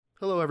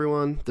Hello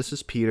everyone, this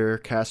is Peter,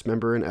 cast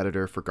member and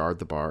editor for Guard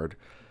the Bard.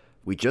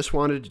 We just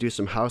wanted to do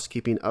some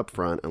housekeeping up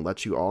front and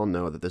let you all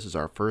know that this is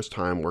our first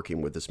time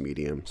working with this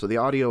medium, so the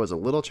audio is a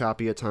little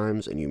choppy at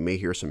times and you may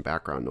hear some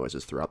background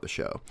noises throughout the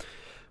show.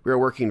 We are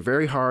working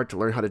very hard to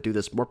learn how to do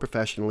this more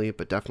professionally,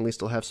 but definitely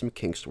still have some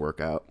kinks to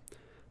work out.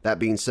 That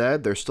being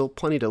said, there's still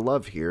plenty to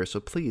love here, so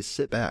please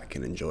sit back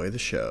and enjoy the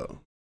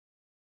show.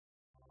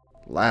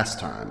 Last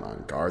time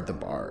on Guard the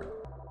Bard.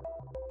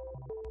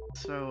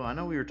 So I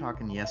know we were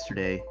talking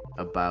yesterday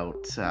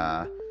about,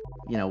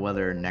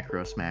 whether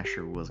Necro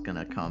Smasher was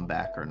gonna come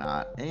back or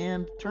not,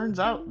 and turns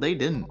out they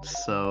didn't.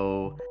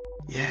 So,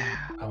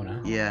 yeah. Oh no.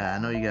 Yeah, I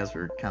know you guys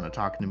were kind of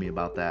talking to me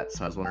about that.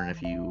 So I was wondering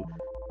if you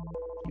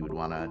would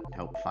want to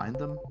help find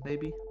them,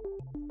 maybe.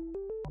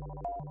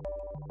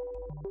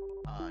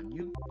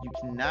 You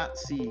cannot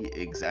see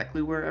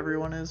exactly where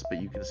everyone is,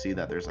 but you can see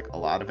that there's like a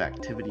lot of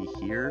activity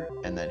here,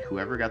 and then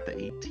whoever got the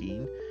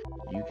 18,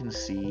 you can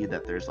see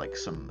that there's like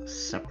some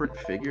separate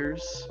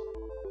figures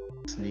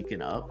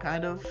sneaking up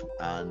kind of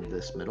on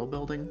this middle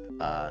building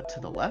to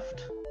the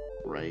left,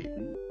 right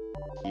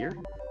here.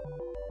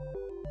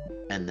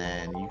 And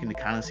then you can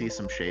kind of see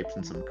some shapes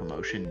and some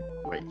commotion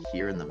right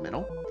here in the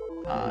middle.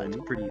 It's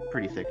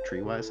pretty thick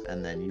tree-wise,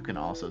 and then you can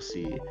also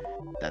see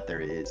that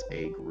there is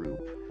a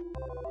group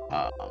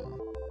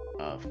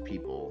of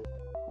people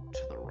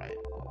to the right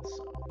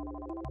also.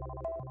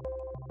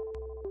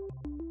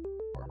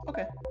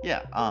 Okay.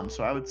 Yeah.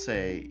 So I would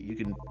say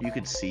you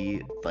could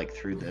see like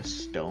through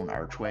this stone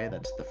archway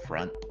that's the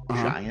front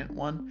giant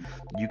one.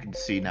 You can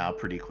see now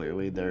pretty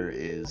clearly there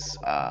is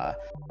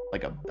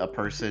like a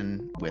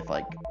person with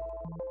like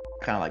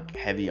kind of like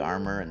heavy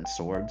armor and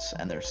swords,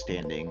 and they're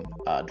standing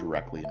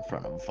directly in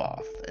front of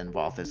Voth, and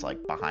Voth is like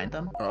behind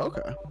them. Oh,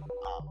 okay.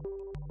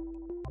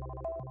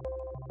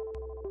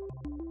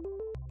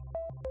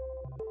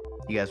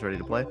 You guys ready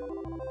to play?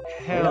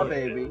 Hell yeah,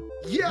 baby.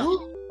 Yeah!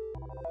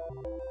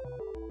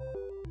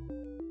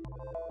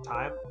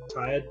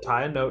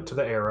 Tie a note to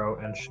the arrow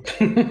and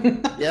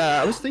shoot.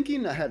 Yeah, I was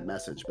thinking I had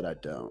message, but I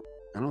don't.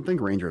 I don't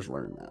think Rangers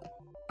learn that.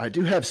 I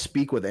do have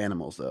speak with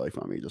animals though. If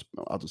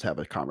I'll just have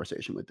a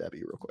conversation with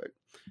Debbie real quick.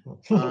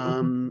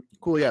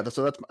 Cool. Yeah.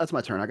 So that's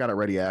my turn. I got a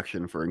ready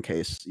action for in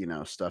case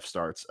stuff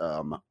starts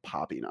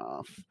popping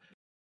off.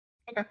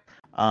 Okay.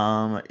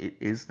 It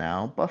is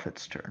now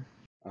Buffett's turn.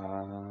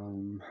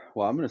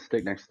 Well, I'm gonna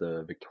stick next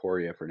to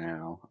Victoria for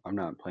now. I'm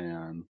not planning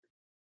on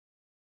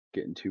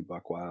getting too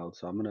buck wild,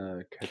 so I'm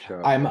gonna catch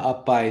up. I'm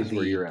up by This is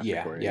where you're at,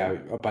 yeah,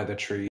 Victoria. up by the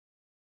tree.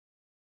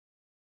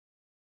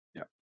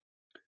 Yeah.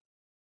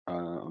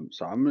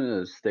 So I'm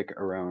gonna stick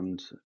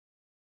around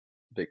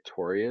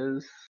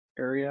Victoria's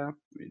area.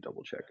 Let me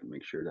double check and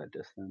make sure that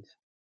distance.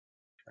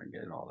 Try and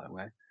get it all that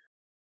way.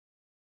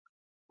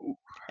 Ooh.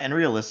 And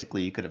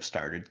realistically, you could have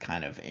started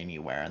kind of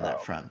anywhere in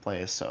that front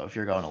place. So if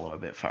you're going a little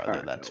bit farther,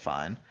 Alright, that's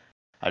fine.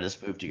 I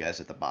just moved you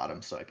guys at the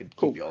bottom so I could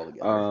Cool. keep you all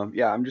together.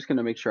 Yeah, I'm just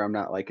gonna make sure I'm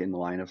not like in the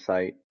line of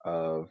sight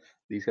of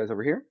these guys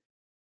over here.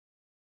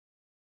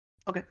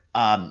 Okay.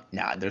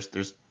 Nah,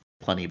 there's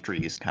plenty of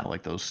trees, kind of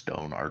like those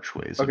stone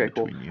archways in Okay,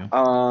 cool. between you.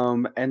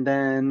 And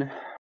then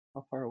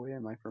how far away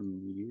am I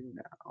from you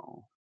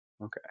now?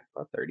 Okay,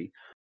 about 30.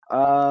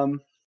 I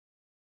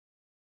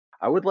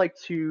would like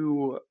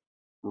to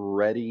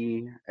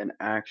ready an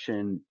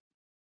action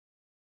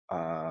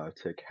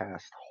to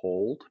cast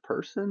hold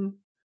person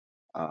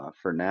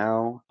for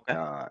now.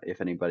 Okay.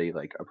 If anybody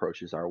like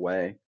approaches our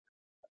way.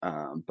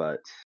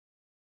 But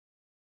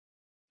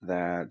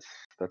that's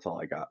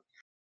all I got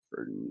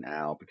for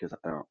now because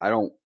I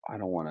don't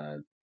want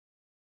to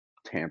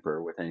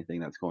tamper with anything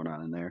that's going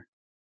on in there.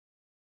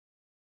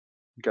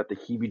 Got the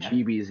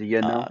heebie-jeebies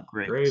again now.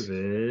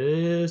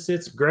 Gravis,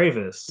 it's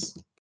Gravis.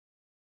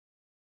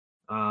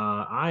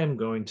 I am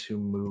going to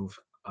move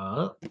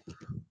up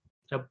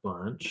a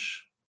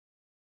bunch.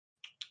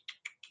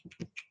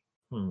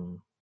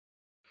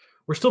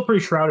 We're still pretty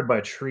shrouded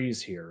by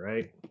trees here,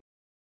 right?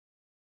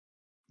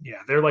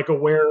 Yeah, they're like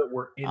aware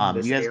we're in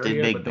this you guys area,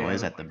 did make but they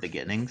noise haven't, at the like,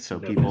 beginning, so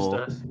noticed people.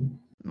 us.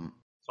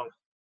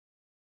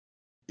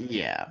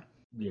 Yeah.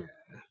 Yeah.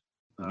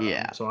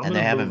 Yeah, So I'm and they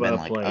gonna haven't move been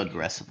up, like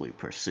aggressively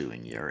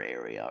pursuing your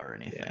area or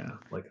anything. Yeah,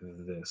 like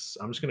this.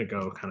 I'm just gonna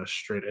go kind of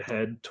straight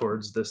ahead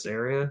towards this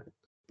area.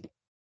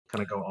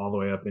 Kind of go all the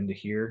way up into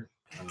here.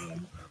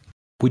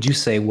 Would you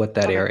say what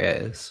that area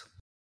is?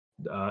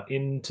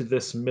 Into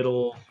this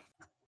middle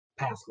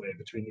pathway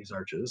between these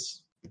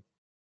arches.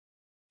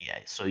 Yeah,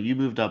 so you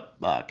moved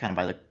up kind of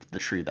by the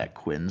tree that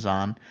Quinn's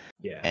on.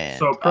 Yeah. And,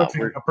 so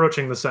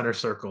approaching the center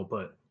circle,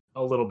 but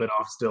a little bit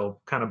off still,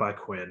 kind of by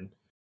Quinn.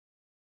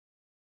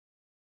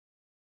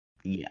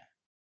 Yeah.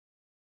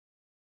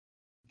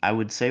 I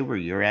would say where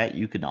you're at,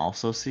 you can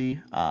also see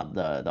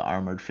the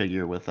armored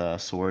figure with a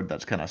sword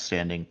that's kind of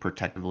standing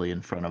protectively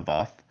in front of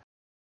Voth.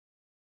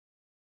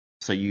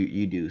 So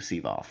you do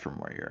see Voth from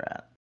where you're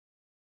at.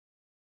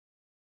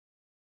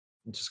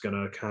 I'm just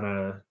gonna kind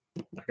of,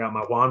 I got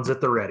my wands at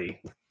the ready.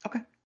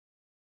 Okay.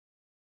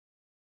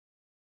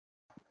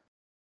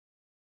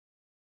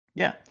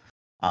 Yeah.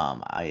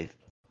 I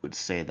would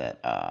say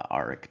that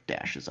Arik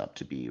dashes up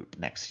to be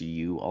next to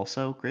you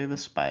also,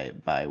 Gravis, by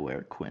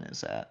where Quinn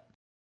is at.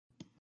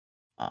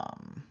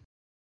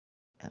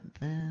 And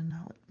then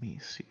let me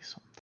see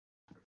something.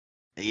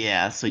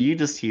 Yeah, so you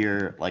just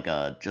hear like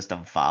just a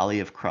volley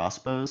of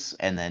crossbows,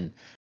 and then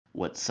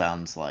what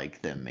sounds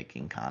like them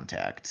making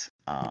contact.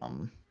 Are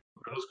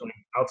those going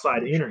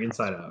outside in or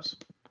inside out?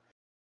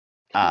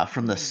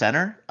 From the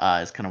center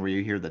is kind of where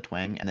you hear the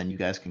twang, and then you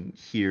guys can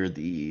hear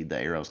the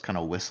arrows kind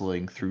of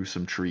whistling through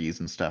some trees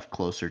and stuff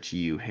closer to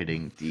you,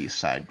 hitting the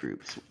side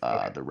groups,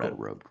 Okay, the red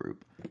cool. robe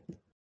group.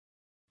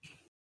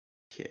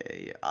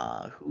 Okay,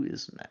 who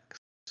is next?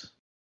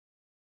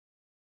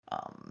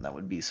 That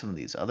would be some of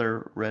these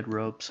other red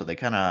robes. So they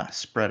kind of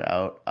spread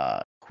out.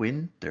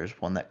 Quinn, there's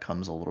one that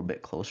comes a little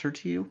bit closer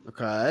to you.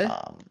 Okay.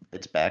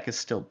 Its back is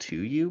still to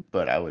you,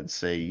 but I would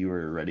say you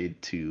are ready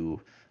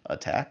to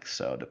attack.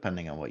 So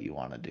depending on what you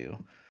want to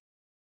do.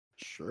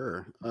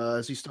 Sure.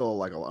 Is he still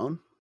like alone?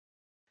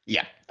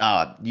 Yeah.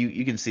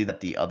 You can see that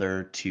the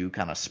other two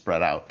kind of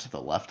spread out to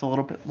the left a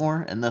little bit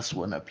more, and this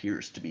one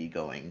appears to be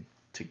going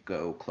to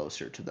go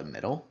closer to the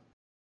middle.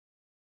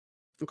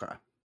 Okay.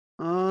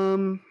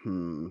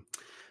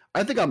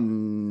 I think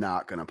I'm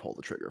not gonna pull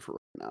the trigger for right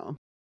now.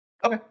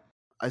 Okay.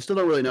 I still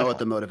don't really know That's what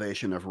the fine.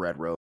 motivation of Red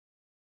Rope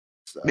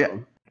is. So. Yeah.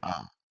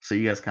 So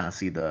you guys kind of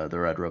see the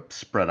red rope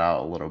spread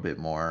out a little bit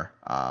more.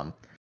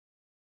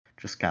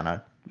 Just kind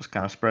of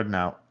spreading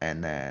out,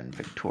 and then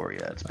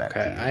Victoria, it's back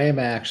Okay, to you. I am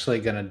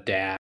actually gonna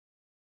dash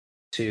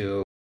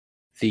to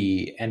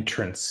the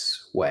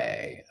entrance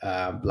way.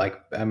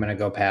 Like I'm gonna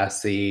go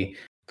past the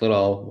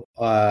little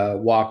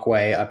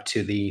walkway up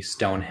to the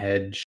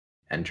Stonehenge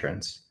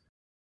entrance.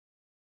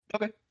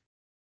 Okay.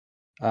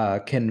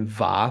 Can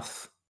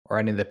Voth or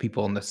any of the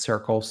people in the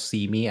circle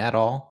see me at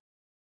all?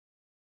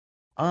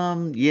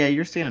 Yeah,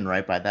 you're standing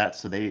right by that,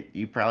 so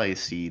you probably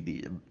see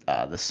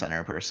the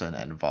center person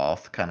and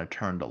Voth kind of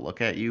turn to look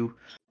at you.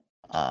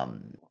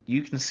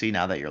 You can see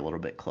now that you're a little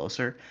bit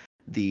closer.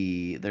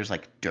 There's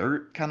like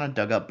dirt kind of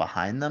dug up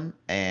behind them,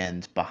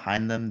 and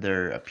behind them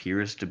there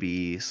appears to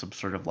be some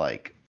sort of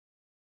like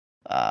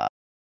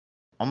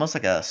almost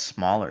like a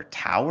smaller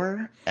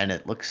tower, and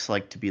it looks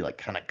like to be like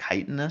kind of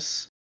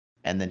chitinous.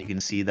 And then you can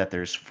see that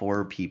there's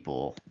 4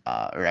 people,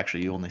 or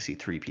actually you only see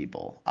 3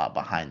 people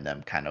behind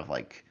them, kind of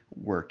like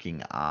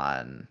working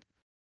on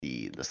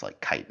this like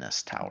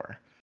chitinous tower.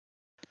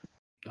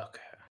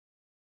 Okay.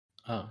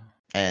 Oh.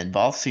 And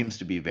Voth seems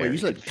to be very. Wait, you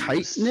said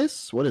confused.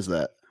 chitinous? What is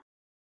that?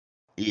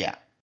 Yeah,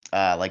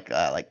 like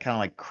kind of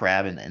like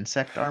crab and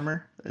insect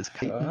armor is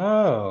chitin.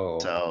 Oh.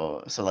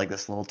 So like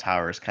this little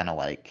tower is kind of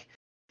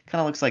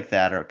looks like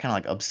that, or kind of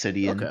like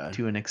obsidian Okay.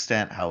 to an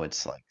extent. How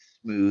it's like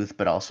smooth,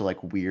 but also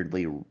like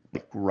weirdly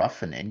like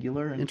rough and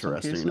angular in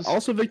Interesting. some cases.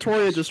 Also,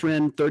 Victoria just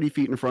ran 30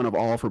 feet in front of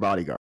all of her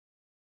bodyguards.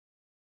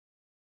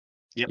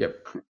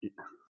 Yep.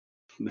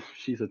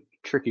 She's a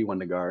tricky one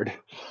to guard.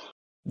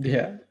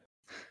 Yeah.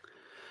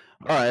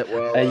 All right.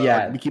 Well,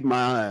 yeah. I'll be keeping my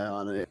eye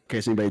on it in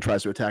case anybody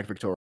tries to attack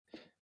Victoria.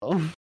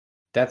 Oh.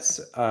 That's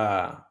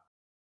all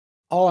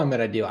I'm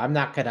gonna do. I'm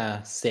not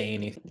gonna say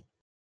anything.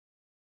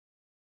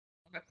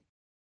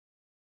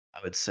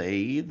 I would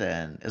say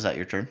then, is that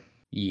your turn?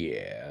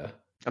 Yeah.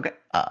 Okay.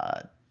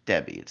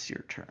 Debbie, it's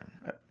your turn.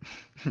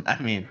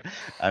 I mean,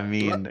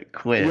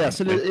 Quinn. Yes,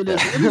 it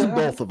is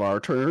both of our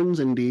turns,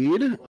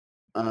 indeed.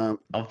 I'll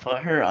put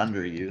her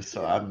under you,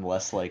 so I'm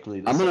less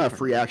likely to. I'm gonna set her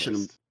free on the action,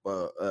 list.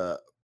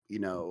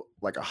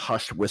 like a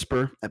hushed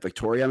whisper at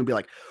Victoria, and be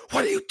like,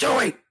 "What are you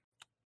doing?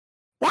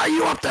 Why are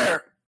you up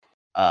there?"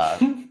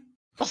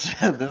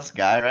 This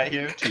guy right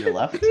here to your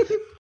left,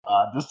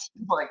 just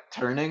like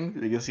turning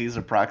because he's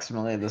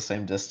approximately the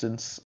same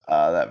distance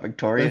that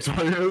Victoria.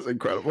 Victoria is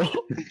incredible.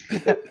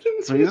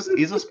 So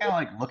he's just kind of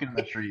like looking at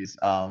the trees.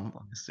 Let me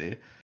see.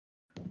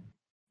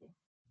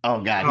 Oh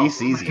God, he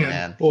sees you,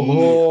 man.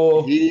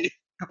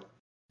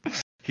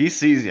 He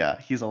sees you.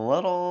 He's a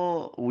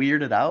little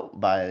weirded out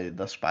by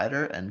the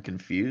spider and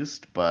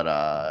confused,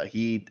 but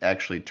he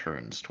actually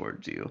turns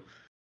towards you.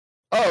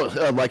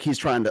 Oh, like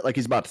he's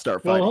about to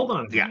start fighting. Well, hold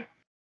on. Yeah.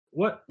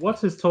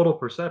 What's his total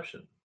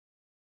perception?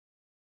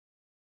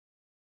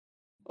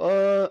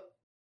 Because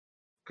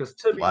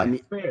to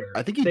be fair,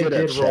 I think he they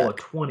did roll a check.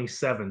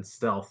 27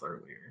 stealth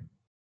earlier.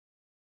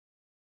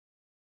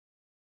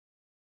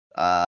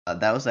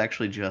 That was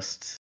actually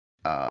just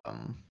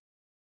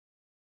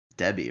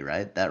Debbie,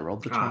 right? That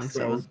rolled the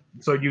 27.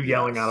 So you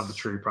yelling out of the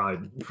tree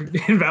probably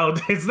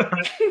invalidates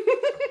that.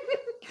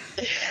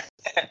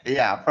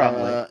 Yeah,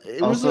 probably.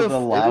 It also, was the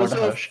loud,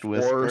 hushed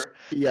whisper.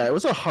 Yeah, it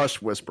was a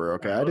hushed whisper.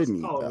 Okay, I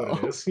didn't all yell.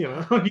 it is,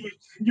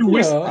 you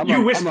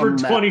whispered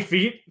 20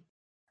 feet.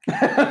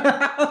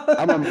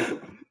 I'm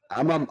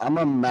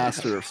a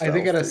master of stealth. I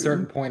think at a dude.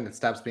 certain point it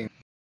stops being.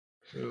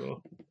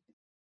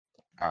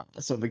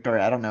 So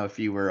Victoria, I don't know if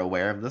you were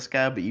aware of this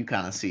guy, but you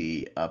kind of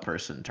see a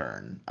person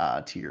turn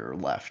to your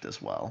left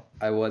as well.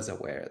 I was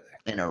aware of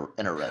that. In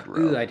a red robe.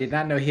 Ooh, I did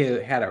not know he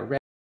had a red,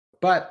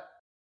 but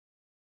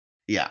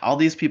yeah, all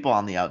these people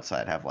on the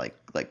outside have like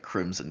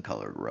crimson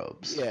colored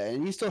robes. Yeah,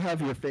 and you still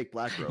have your fake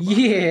black robe.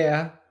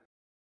 Yeah.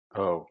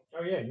 Oh,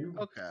 Oh yeah, you.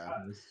 Okay.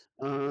 Yes.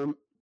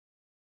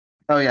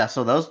 Oh yeah,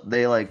 so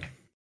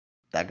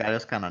that guy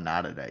just kind of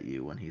nodded at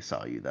you when he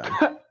saw you then.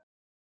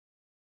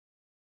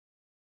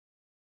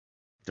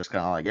 Just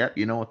kind of like, yep,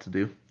 you know what to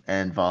do.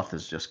 And Voth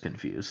is just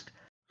confused.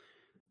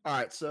 All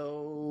right,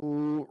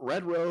 so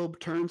Red Robe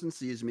turns and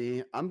sees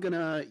me. I'm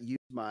gonna use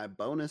my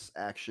bonus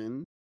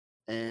action,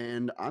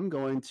 and I'm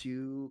going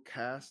to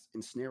cast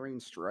Ensnaring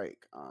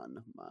Strike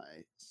on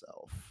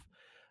myself.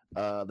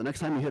 The next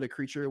time you hit a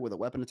creature with a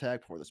weapon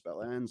attack before the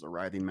spell ends, a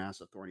writhing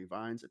mass of thorny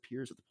vines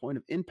appears at the point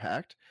of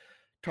impact.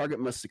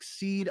 Target must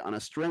succeed on a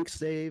strength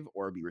save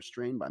or be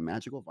restrained by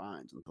magical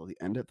vines until the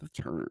end of the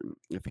turn.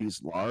 If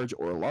he's large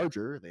or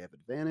larger, they have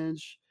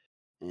advantage,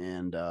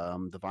 and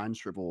the vines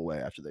shrivel away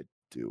after they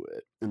do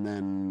it. And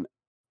then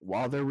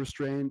while they're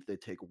restrained, they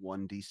take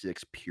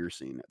 1d6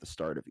 piercing at the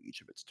start of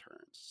each of its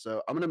turns.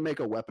 So I'm going to make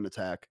a weapon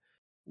attack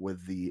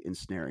with the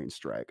Ensnaring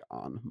Strike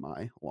on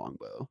my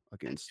longbow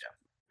against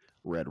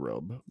Red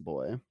Robe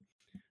Boy.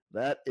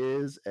 That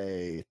is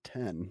a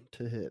 10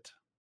 to hit.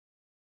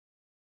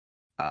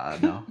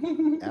 No.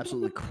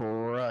 Absolutely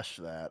crush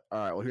that. All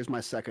right, well, here's my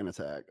second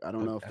attack. I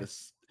don't know if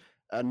this...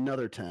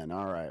 Another 10.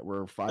 All right,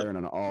 we're firing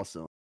on all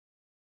cylinders.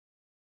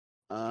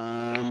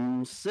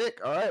 Sick.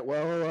 All right,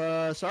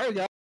 well, sorry,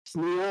 guys.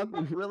 Yeah,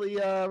 really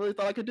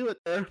thought I could do it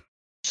there.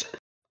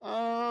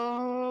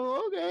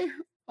 Okay.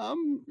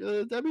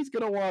 Debbie's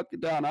going to walk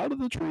down out of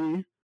the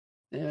tree,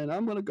 and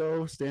I'm going to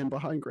go stand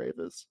behind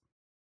Gravis.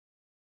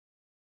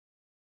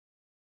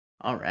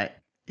 All right.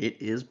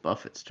 It is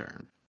Buffett's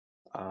turn.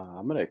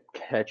 I'm gonna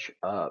catch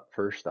up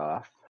first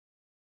off.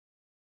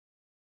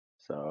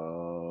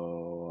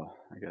 So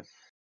I guess.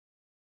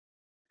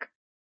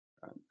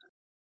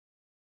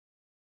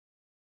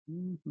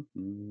 I'm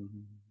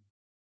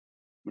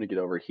gonna get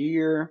over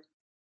here,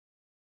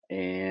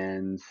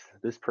 and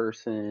this is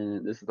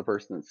the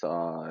person that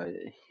saw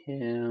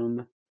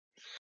him.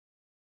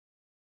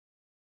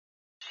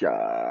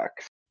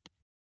 Shucks.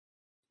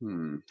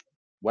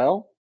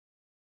 Well,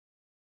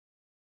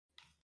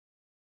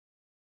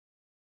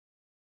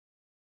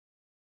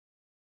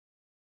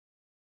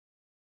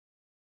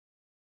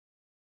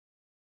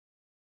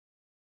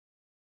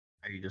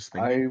 Are you just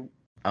thinking?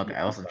 Okay,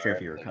 yeah, I wasn't sure if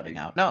sorry, you were I'm cutting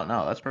thinking. out.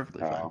 No, that's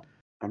perfectly fine. No,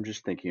 I'm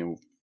just thinking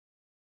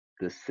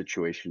this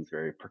situation's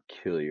very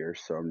peculiar,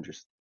 so I'm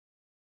just.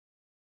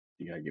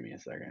 You gotta give me a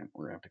second.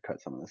 We're gonna have to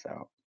cut some of this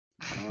out.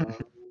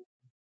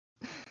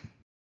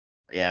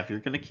 Yeah, if you're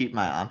gonna keep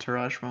my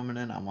entourage moment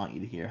in, I want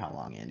you to hear how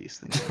long Andy's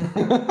thinking.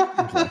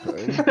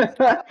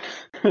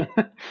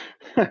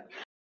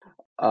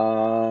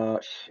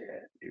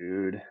 Shit,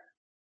 dude.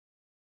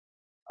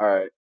 All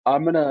right,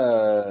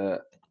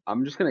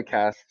 I'm just gonna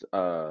cast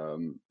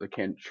the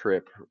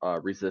cantrip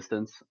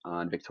resistance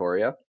on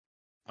Victoria.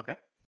 Okay.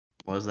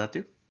 What does that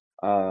do?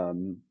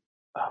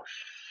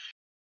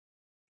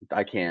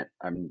 I can't.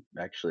 I'm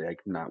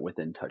not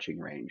within touching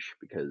range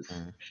because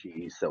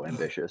she's so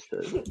ambitious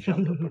to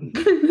jump up.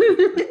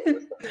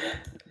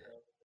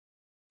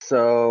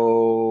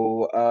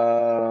 So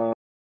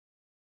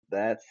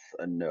that's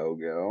a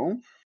no-go.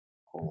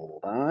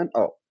 Hold on.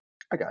 Oh,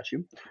 I got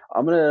you.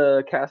 I'm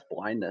gonna cast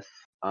blindness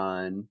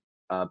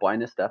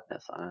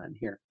deafness on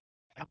here.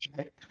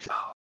 Okay.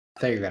 I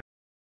thought you were gonna.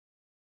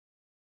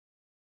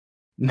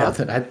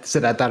 Nothing. I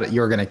thought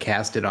you were gonna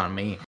cast it on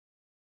me.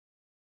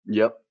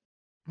 Yep.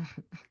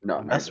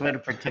 No. The best way to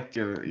protect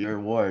your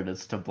ward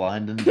is to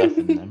blind and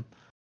deafen them.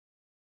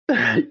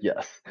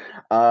 Yes.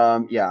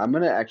 Yeah, I'm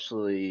gonna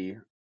actually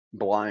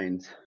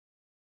blind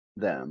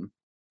them.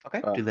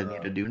 Okay. Do they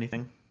need to do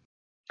anything?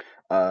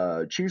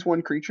 Choose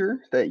one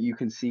creature that you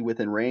can see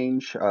within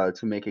range to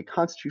make a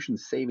Constitution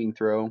saving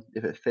throw.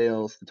 If it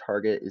fails, the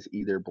target is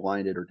either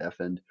blinded or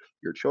deafened.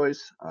 Your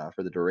choice.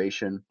 For the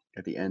duration,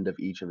 at the end of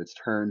each of its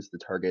turns, the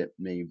target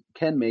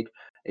can make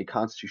a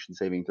Constitution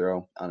saving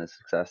throw. On its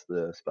success,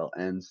 the spell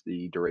ends.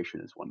 The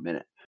duration is 1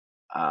 minute.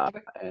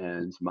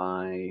 And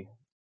my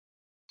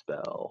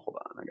spell. Hold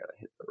on, I gotta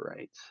hit the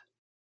right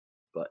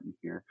button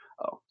here.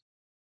 Oh,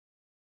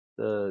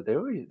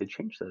 they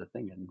changed the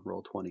thing in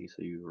Roll20,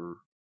 so you were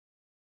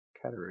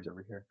categories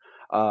over here.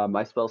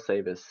 My spell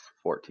save is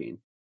 14.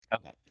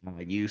 Okay.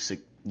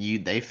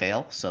 They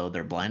fail, so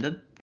they're blinded.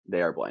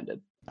 They are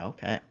blinded.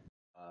 Okay.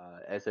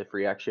 As a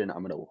free action,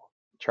 I'm gonna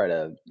try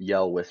to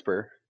yell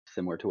whisper,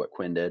 similar to what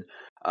Quinn did,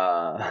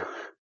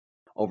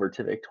 over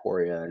to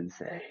Victoria and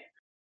say,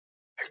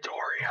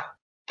 "Victoria,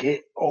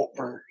 get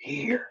over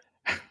here.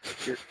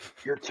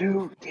 You're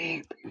too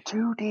deep. You're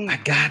too deep." I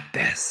got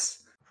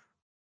this.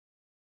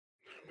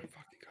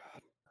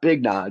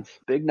 Big nods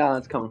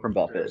coming from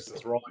Buffett. Graves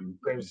is rolling.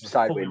 Graves is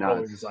Sideways fully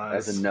rolling nods his as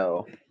eyes. a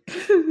no.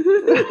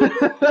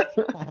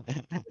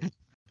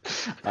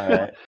 All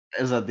right.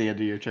 Is that the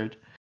end of your turn?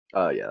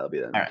 Yeah, that'll be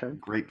the end All of the right. turn.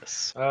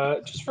 Greatness.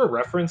 Just for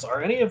reference,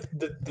 are any of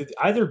did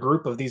either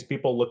group of these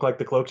people look like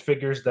the cloaked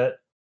figures that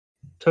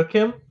took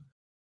him?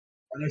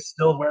 Are they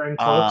still wearing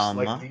cloaks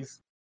like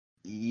these?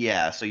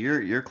 Yeah, so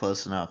you're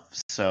close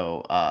enough.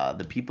 So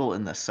the people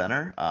in the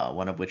center,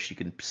 one of which you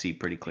can see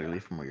pretty clearly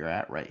from where you're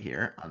at right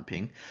here on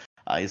ping,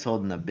 He's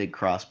holding a big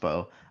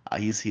crossbow.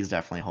 He's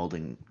definitely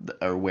holding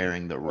or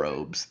wearing the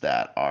robes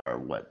that are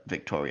what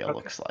Victoria Okay.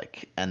 looks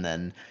like. And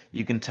then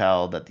you can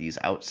tell that these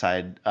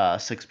outside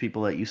 6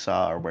 people that you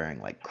saw are wearing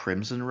like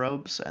crimson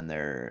robes, and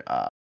they're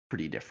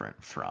pretty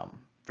different from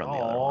the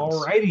other ones.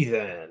 Alrighty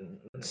then.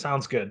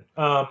 Sounds good.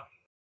 All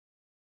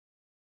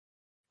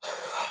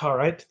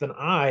right, then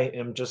I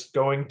am just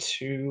going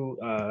to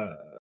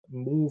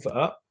move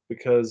up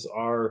because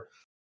our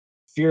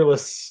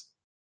fearless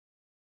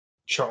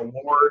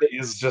ward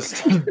is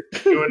just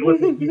doing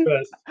what they do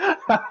best.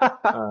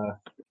 I'm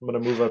gonna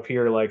move up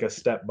here like a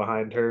step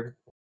behind her,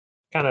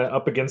 kind of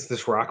up against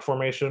this rock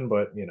formation,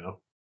 but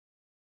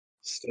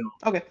still.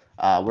 Okay.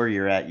 Where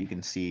you're at, you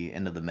can see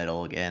into the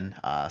middle again.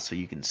 So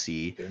you can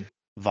see Good.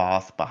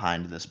 Voth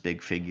behind this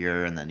big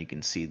figure, and then you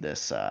can see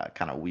this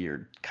kind of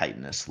weird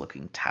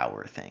chitinous-looking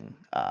tower thing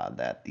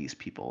that these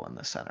people in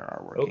the center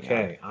are working on.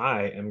 Okay,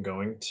 I am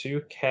going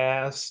to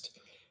cast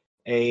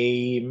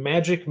a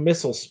magic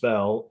missile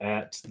spell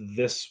at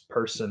this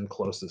person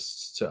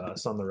closest to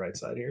us on the right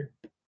side here.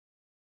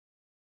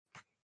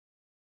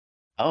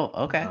 Oh,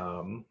 okay.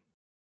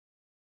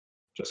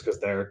 Just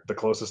because they're the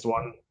closest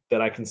one that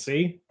I can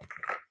see,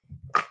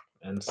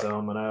 and so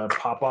I'm gonna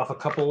pop off a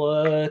couple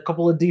of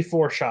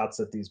D4 shots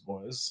at these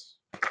boys,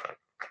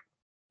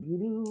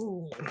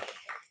 and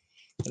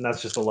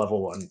that's just a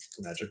level 1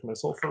 magic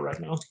missile for right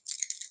now.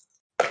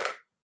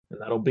 And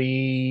that'll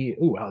be,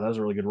 ooh, wow, that was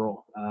a really good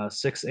roll.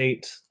 6,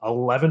 8,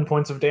 11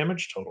 points of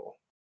damage total.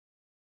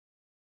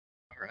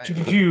 All right.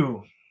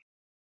 Pew-pew-pew.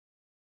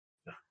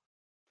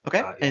 Okay.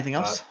 Yeah, Anything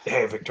else?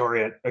 Hey,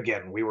 Victoria,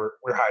 again, we're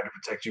hired to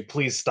protect you.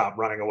 Please stop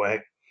running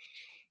away.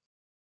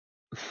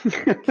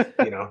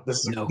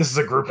 This is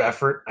a group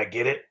effort. I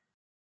get it.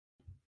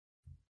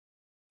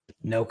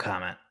 No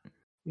comment.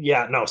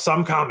 Yeah, no,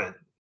 some comment.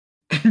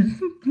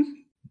 And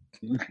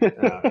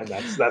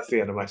that's the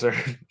end of my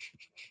turn.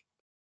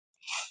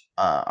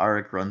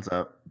 Arik runs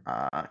up,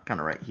 kind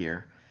of right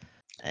here,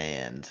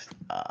 and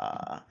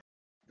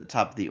the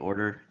top of the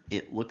order.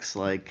 It looks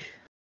like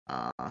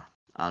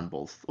on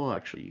both. Well,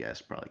 actually, you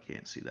guys probably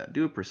can't see that.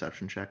 Do a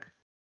perception check.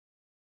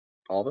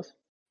 All of us?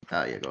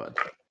 Yeah, go ahead.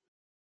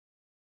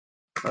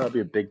 That'll be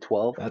a big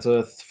 12. That's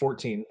a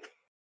 14.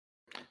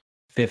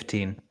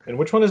 15. And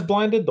which one is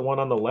blinded? The one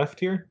on the left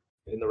here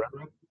in the red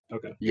room?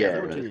 Okay.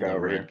 Yeah, the this guy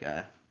over red here.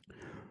 guy.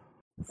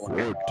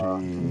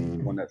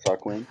 14. One that saw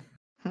Quinn.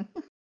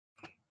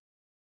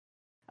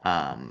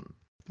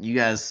 You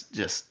guys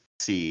just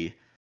see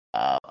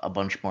a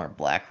bunch more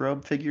black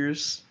robe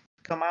figures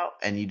come out,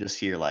 and you just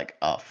hear like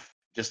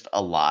just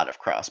a lot of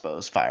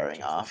crossbows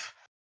firing off.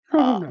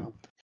 Oh no.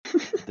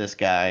 This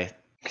guy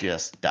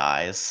just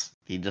dies.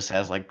 He just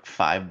has like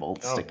 5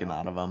 bolts Oh, sticking no.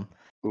 out of him.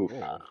 Oof.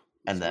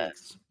 And then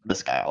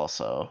this guy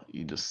also,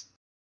 you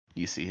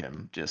see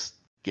him just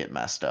get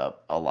messed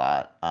up a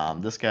lot.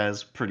 This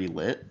guy's pretty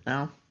lit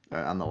now.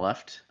 On the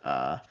left,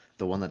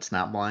 the one that's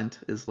not blind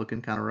is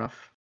looking kind of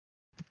rough.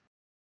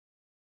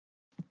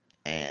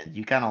 And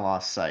you kind of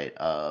lost sight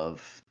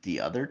of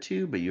the other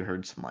 2, but you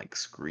heard some like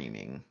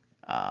screaming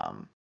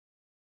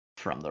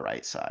from the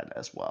right side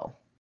as well.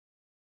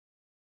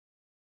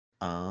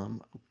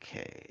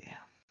 Okay.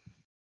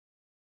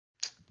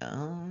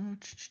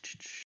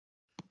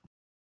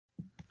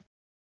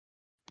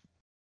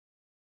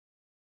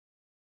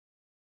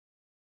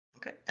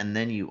 Okay, and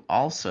then you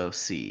also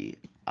see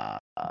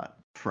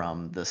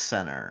from the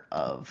center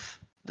of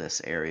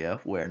this area,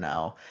 where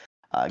now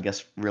I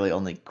guess really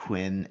only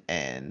Quinn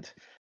and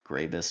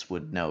Gravis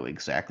would know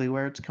exactly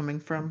where it's coming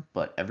from,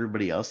 but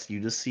everybody else,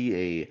 you just see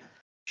a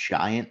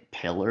giant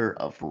pillar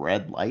of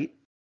red light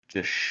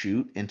just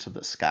shoot into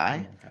the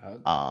sky.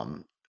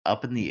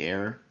 Up in the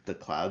air, the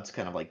clouds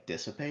kind of like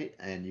dissipate,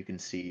 and you can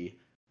see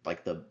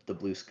like the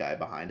blue sky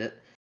behind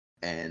it.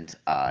 And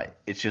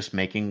it's just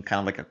making kind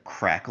of like a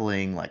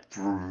crackling like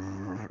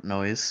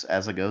noise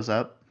as it goes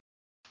up.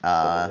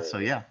 So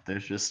yeah,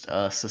 there's just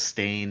a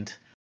sustained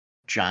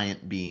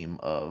giant beam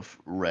of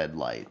red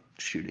light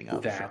shooting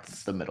up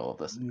That's from the middle of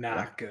this.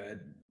 Not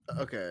good.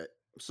 Okay,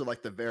 so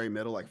like the very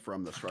middle, like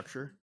from the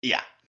structure.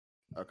 Yeah.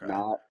 Okay.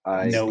 Not No,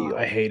 ideal.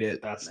 I hate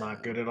it. That's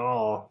not good at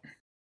all.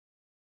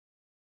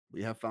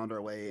 We have found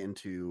our way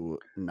into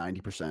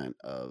 90%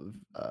 of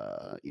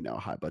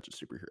high budget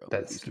superhero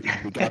That's- movies.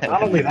 We got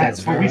Not only that,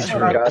 That's but we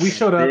very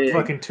showed up true.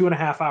 fucking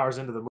 2.5 hours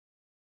into the movie.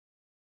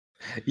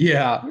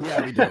 Yeah.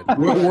 Yeah, we did.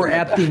 We're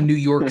at the New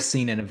York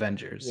scene in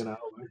Avengers.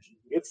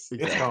 It's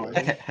Exactly.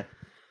 going.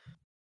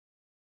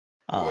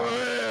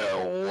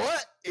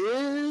 What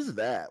is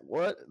that?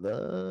 What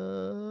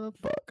the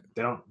fuck?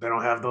 They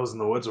don't have those in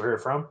the woods where you're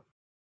from.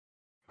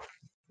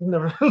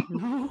 Never.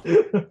 No,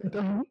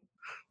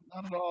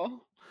 not at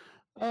all.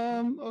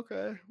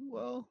 Okay.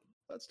 Well,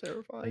 that's I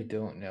terrifying.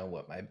 don't know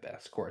what my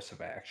best course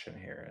of action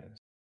here is.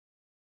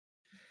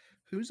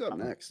 Who's up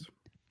next?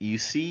 You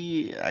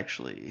see,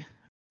 actually,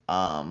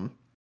 a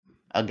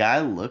guy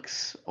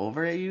looks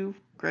over at you,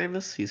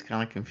 Gravis. He's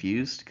kind of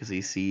confused because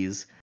he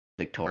sees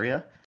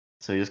Victoria,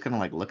 So he just kind of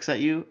like looks at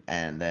you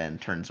and then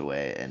turns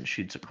away and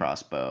shoots a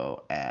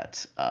crossbow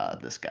at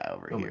this guy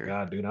over Oh my here.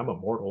 god, dude, I'm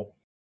immortal.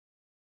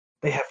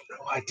 They have no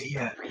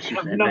idea. They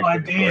have Right no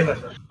next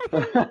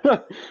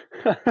to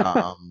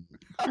idea.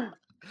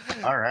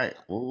 All right.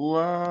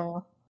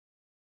 Well,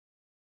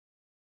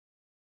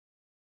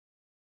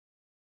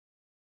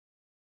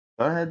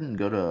 go ahead and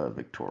go to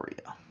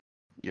Victoria.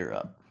 You're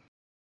up.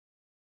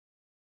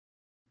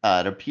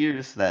 It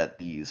appears that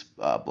these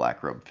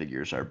black robe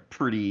figures are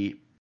pretty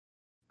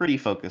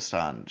focused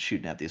on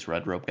shooting at these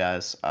red robe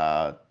guys.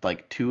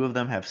 Like 2 of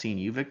them have seen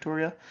you,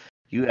 Victoria.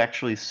 You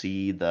actually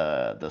see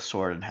the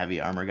sword and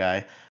heavy armor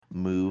guy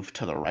move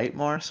to the right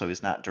more, so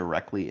he's not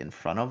directly in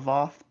front of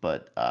Voth,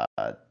 but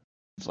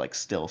he's like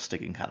still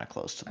sticking kind of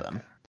close to them.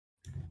 Okay.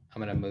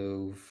 I'm gonna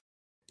move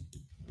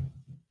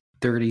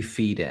 30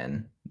 feet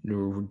in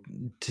to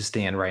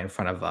stand right in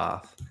front of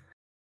Voth.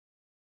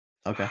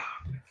 Okay.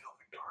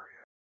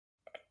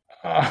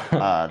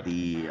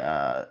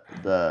 Victoria.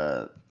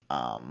 The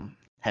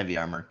heavy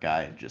armor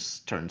guy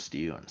just turns to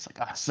you and it's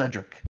like,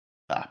 Cedric,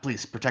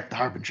 please protect the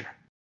Harbinger.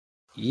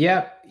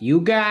 Yep, you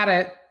got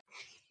it.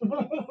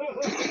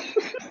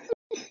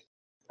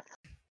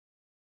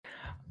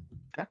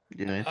 Okay.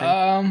 You do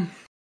anything?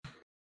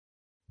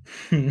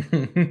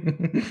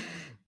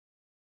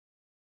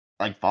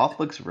 Like Voth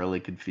looks really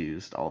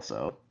confused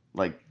also.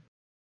 Like,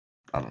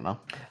 I don't know.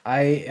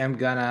 I am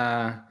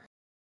gonna.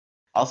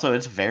 Also,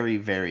 it's very,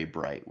 very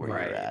bright where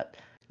Right. you're at.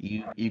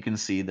 You can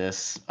see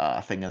this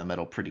thing in the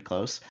middle pretty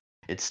close.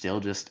 It's still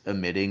just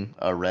emitting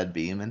a red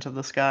beam into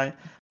the sky.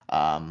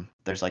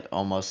 There's like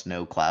almost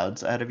no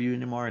clouds ahead of you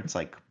anymore. It's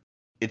like,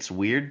 it's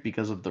weird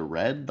because of the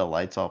red. The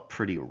light's all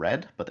pretty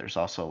red, but there's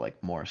also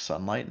like more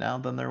sunlight now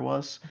than there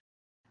was.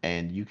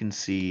 And you can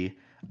see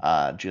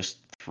just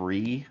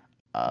 3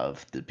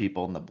 of the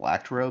people in the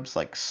black robes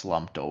like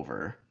slumped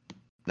over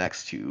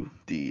next to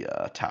the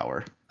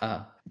tower.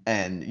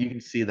 And you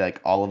can see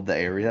like all of the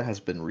area has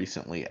been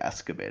recently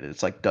excavated.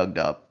 It's like dug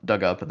up,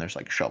 and there's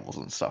like shovels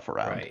and stuff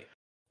around. Right.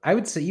 I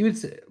would say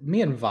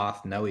me and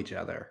Voth know each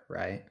other,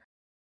 right?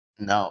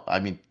 No, I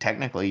mean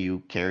technically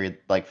you carried,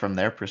 like from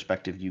their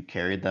perspective, you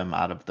carried them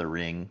out of the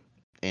ring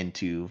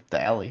into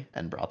the alley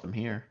and brought them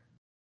here.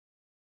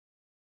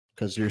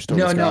 Because you're still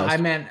No,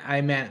 disguised.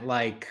 I meant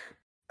like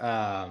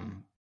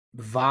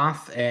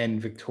Voth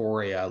and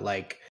Victoria,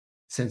 like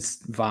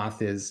since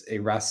Voth is a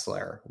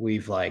wrestler,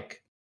 we've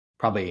like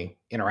probably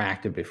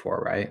interacted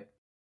before, right?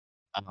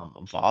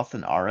 Voth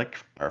and Arik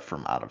are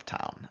from out of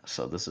town,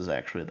 so this is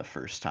actually the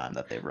first time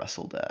that they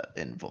wrestled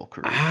in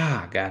Volkari.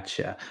 Ah,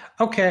 gotcha.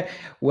 Okay,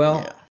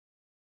 well, Yeah.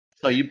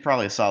 So you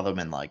probably saw them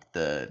in like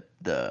the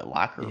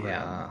locker room,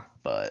 yeah.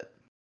 but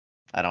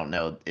I don't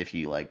know if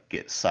you like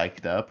get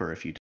psyched up or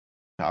if you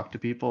talk to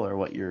people or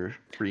what your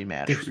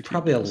pre-match There's routine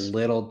probably is. a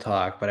little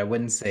talk, but I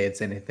wouldn't say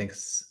it's anything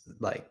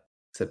like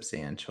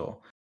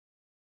substantial.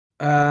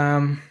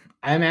 I'm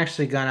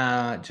actually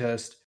gonna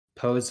just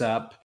pose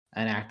up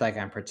and act like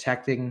I'm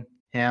protecting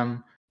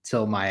him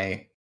till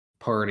my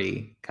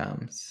party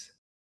comes.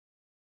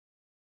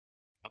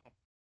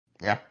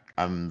 Yeah,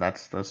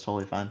 that's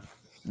totally fine.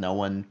 No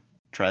one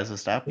tries to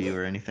stop you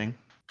or anything.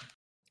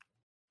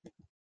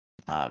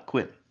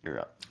 Quinn, you're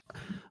up.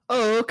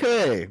 Oh,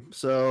 okay.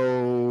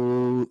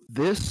 So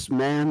this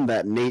man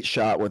that Nate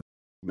shot with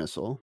a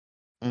missile,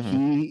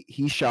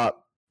 he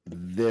shot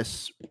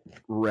this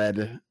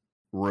red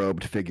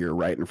robed figure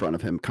right in front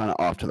of him, kind of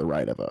off to the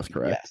right of us,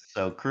 correct? Yes.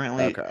 So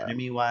currently, Okay.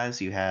 enemy-wise,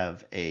 you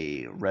have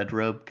a red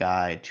robe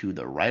guy to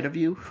the right of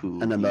you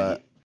who. And then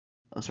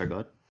Oh, sorry. Go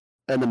ahead.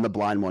 And then the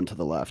blind one to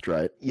the left,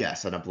 right?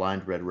 Yes, and a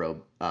blind red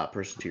robe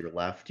person to your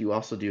left. You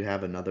also do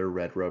have another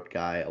red robed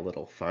guy a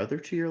little farther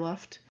to your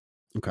left.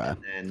 Okay.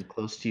 And then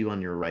close to you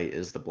on your right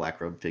is the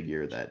black robe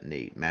figure that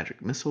Nate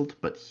magic missiled,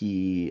 but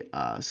he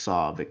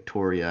saw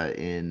Victoria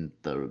in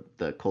the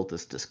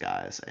cultist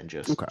disguise and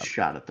just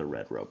shot at the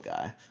red robe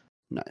guy.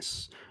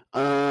 Nice.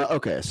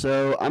 Okay,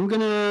 so I'm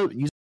gonna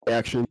use the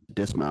action to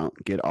dismount,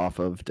 get off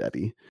of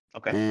Debbie.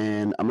 Okay.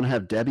 And I'm gonna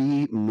have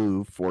Debbie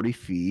move 40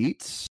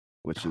 feet,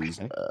 which is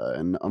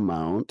an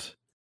amount,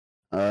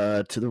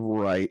 to the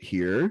right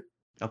here.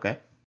 Okay.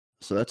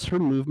 So that's her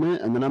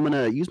movement, and then I'm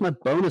gonna use my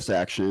bonus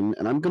action,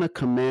 and I'm gonna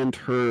command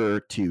her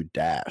to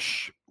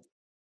dash,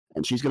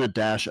 and she's gonna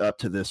dash up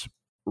to this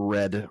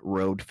red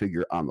robed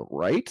figure on the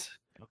right.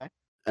 Okay.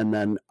 And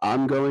then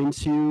I'm going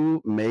to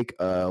make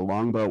a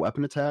longbow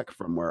weapon attack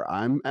from where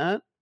I'm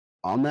at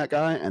on that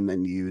guy, and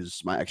then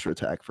use my extra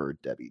attack for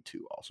Debbie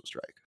to also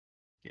strike.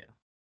 Yeah.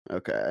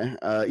 Okay.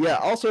 Yeah.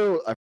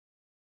 Also,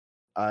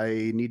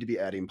 I need to be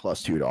adding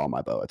 +2 to all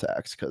my bow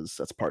attacks because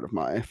that's part of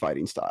my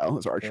fighting style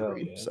is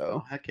archery. yeah.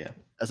 So heck yeah,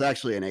 that's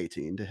actually an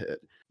 18 to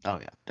hit. Oh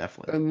yeah,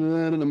 definitely.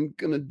 And then I'm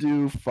gonna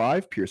do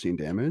 5 piercing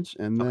damage,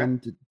 and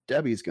then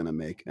Debbie's gonna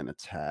make an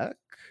attack,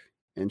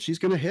 and she's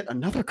gonna hit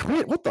another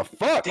crit. What the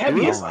fuck? Debbie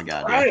dude? is Oh my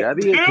god. right.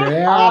 Debbie is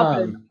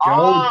Damn,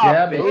 go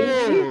Debbie.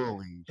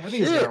 Holy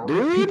Debbie's shit, gonna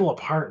rip dude! people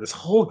apart this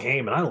whole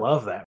game, and I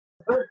love that.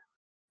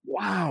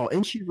 Wow,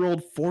 and she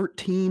rolled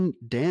 14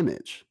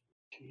 damage.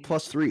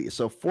 plus 3.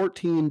 So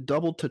 14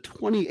 doubled to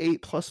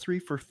 28 plus 3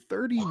 for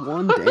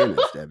 31 damage,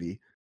 Debbie.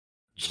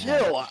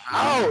 Chill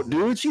out,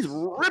 dude. She's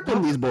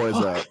ripping these boys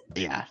up.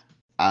 Yeah.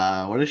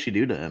 What does she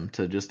do to him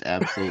to just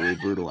absolutely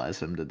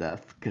brutalize him to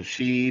death? Because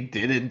she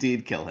did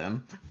indeed kill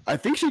him. I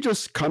think she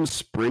just comes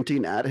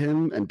sprinting at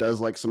him and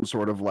does like some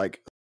sort of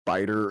like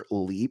spider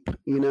leap,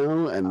 you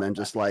know, and then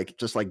just like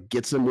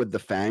gets him with the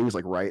fangs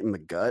like right in the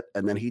gut,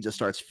 and then he just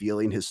starts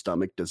feeling his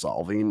stomach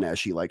dissolving as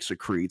she like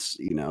secretes,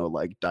 you know,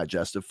 like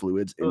digestive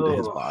fluids into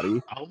his Ugh.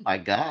 body. Oh my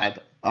god.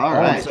 All And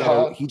right.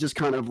 so he just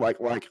kind of like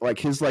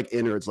his like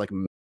innards like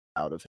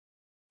out of him.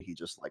 He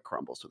just like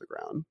crumbles to the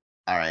ground.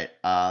 All right.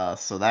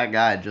 So that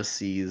guy just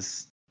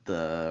sees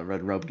the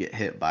red robe get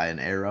hit by an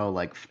arrow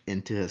like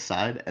into his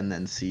side, and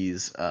then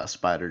sees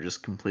Spider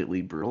just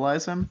completely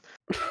brutalize him,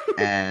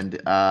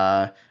 and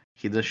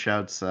he just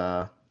shouts,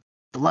 "The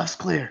left's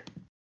clear,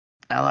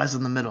 allies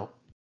in the middle,"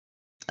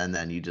 and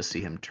then you just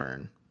see him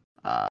turn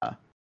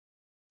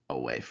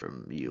away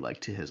from you, like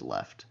to his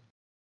left.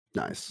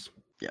 Nice.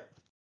 Yeah.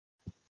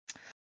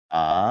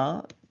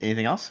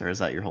 Anything else, or is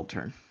that your whole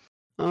turn?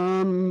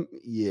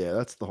 Yeah,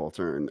 that's the whole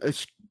turn.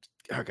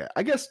 Okay,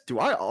 I guess, do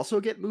I also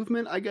get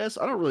movement? I guess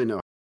I don't really know.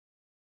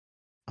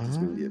 It's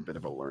going to be a bit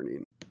of a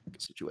learning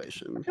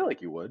situation. I feel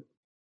like you would.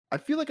 I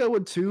feel like I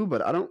would too,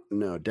 but I don't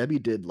know. Debbie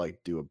did like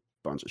do a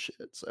bunch of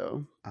shit,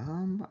 so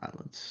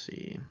Let's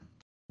see.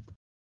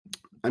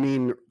 I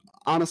mean,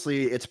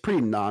 honestly, it's pretty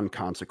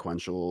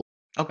non-consequential.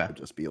 Okay. To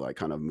just be like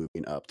kind of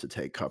moving up to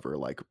take cover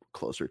like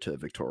closer to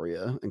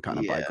Victoria and kind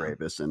of by Yeah.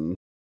 Gravis and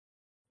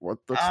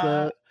what's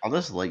that? I'll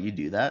just let you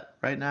do that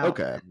right now.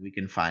 Okay. And we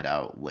can find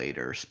out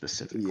later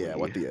specifically. Yeah,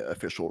 what the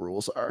official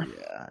rules are.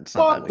 Yeah, it's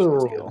not Fuck that the big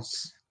of a deal.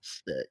 rules.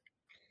 Sick.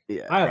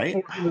 Yeah. I have right?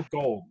 400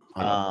 gold.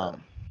 I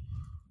love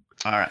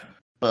All right,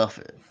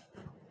 Buffett.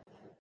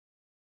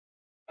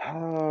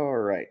 All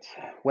right.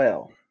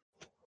 Well,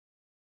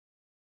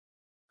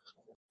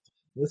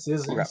 This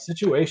is Okay. a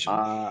situation.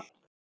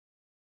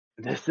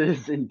 this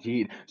is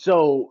indeed.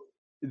 So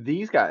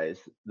these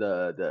guys,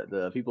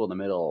 the people in the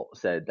middle,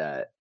 said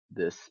that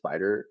this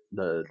spider,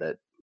 that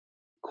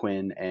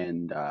Quinn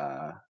and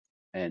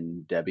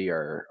Debbie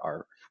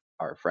are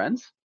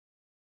friends.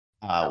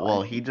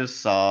 Well, he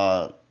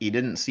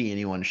didn't see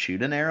anyone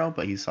shoot an arrow,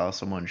 but he saw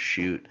someone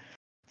shoot.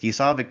 He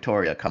saw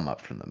Victoria come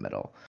up from the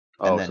middle.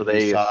 Oh, and then so he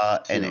they saw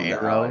an assumed the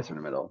arrow. allies in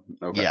the middle.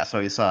 Okay. Yeah, so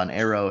he saw an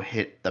arrow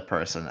hit the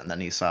person, and then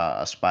he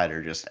saw a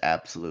spider just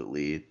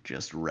absolutely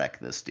just wreck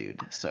this dude.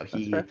 So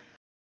he fair.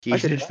 he I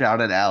get just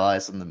shouted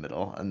allies in the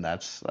middle, and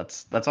that's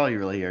all you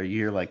really hear. You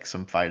hear like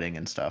some fighting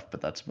and stuff,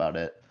 but that's about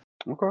it.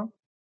 Okay.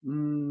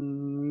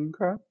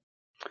 Okay.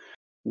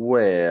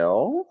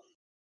 Well,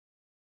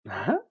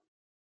 I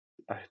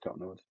don't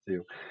know what to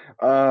do.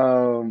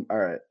 All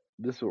right.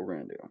 This is what we're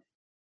gonna do.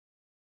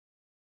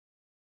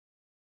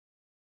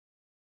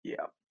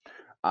 Yeah.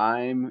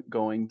 I'm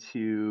going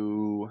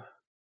to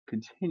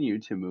continue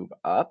to move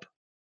up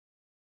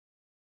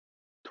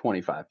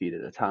 25 feet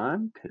at a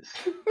time because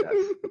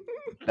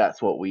that's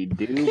what we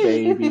do,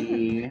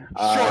 baby.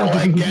 Short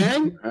leg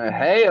gang.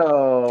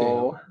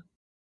 Heyo.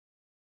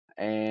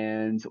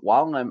 And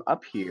while I'm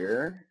up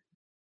here,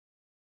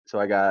 so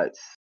I got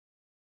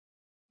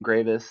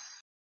Gravis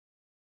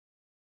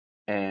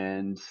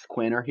and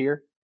Quinn are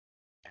here.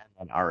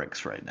 And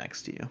Arix right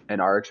next to you. And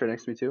Arix right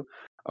next to me too.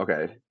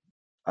 Okay.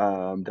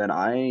 Then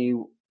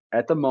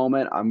at the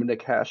moment, I'm gonna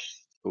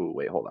cast. Oh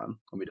wait, hold on.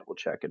 Let me double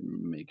check and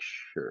make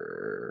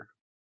sure.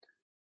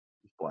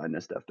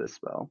 Blindness deaf this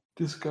spell.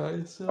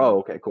 Disguise. Oh,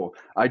 okay, cool.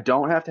 I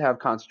don't have to have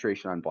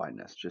concentration on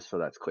blindness, just so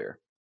that's clear.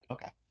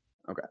 Okay.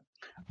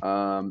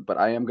 But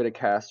I am gonna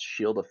cast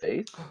Shield of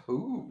Faith.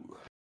 Ooh.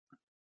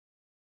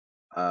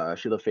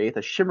 Shield of Faith,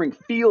 a shimmering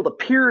field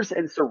appears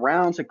and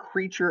surrounds a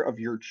creature of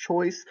your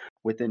choice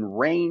within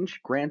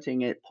range,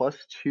 granting it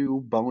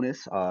 +2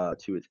 bonus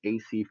to its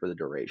AC for the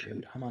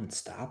duration. Dude, I'm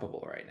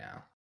unstoppable right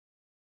now.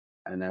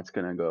 And that's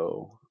gonna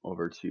go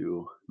over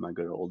to my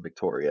good old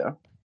Victoria.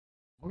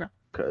 Okay.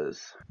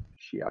 Because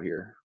she out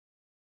here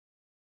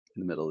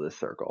in the middle of this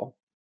circle.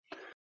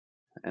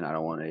 And I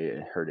don't want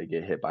her to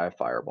get hit by a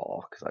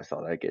fireball because I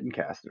saw that getting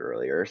casted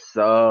earlier.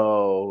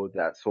 So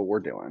that's what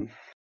we're doing.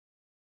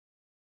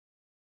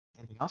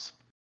 Anything else?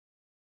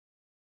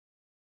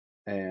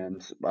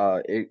 And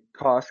it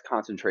costs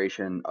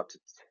concentration up to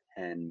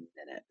 10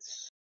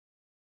 minutes.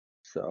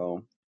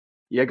 So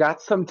you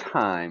got some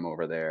time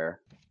over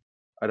there.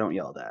 I don't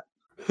yell that.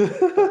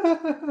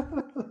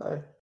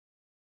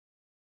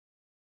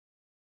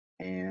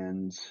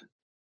 And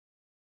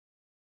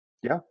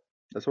yeah,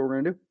 that's what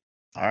we're gonna do.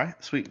 All right,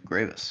 sweet.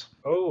 Gravis.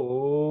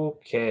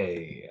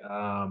 Okay.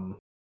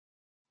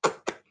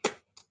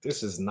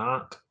 This is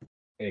not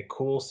a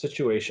cool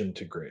situation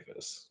to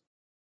Gravis.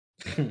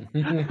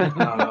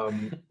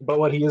 But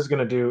what he is going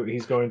to do,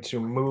 he's going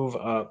to move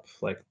up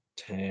like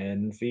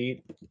 10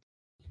 feet.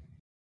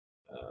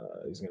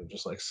 He's going to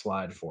just like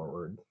slide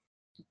forward,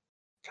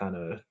 kind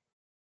of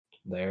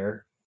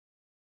there.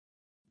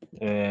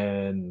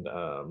 And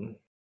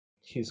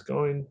he's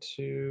going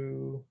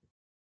to,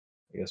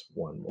 I guess,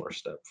 one more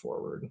step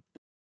forward.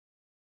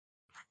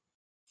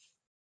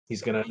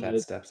 He's gonna That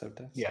steps up.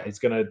 yeah, he's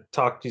gonna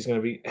talk. He's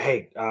gonna be,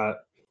 hey,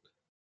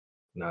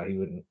 no, he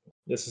wouldn't.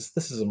 This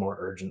is a more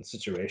urgent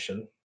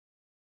situation.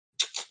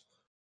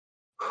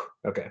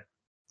 Okay,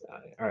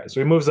 all right. So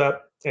he moves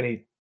up and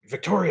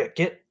Victoria,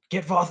 get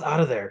Voth out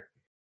of there.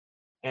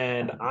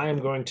 And I am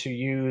going to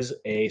use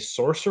a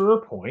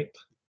sorcerer point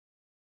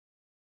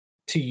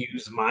to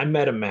use my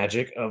meta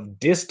magic of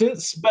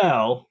distant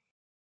spell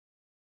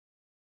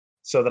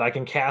so that I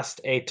can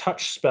cast a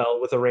touch spell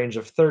with a range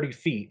of 30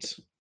 feet.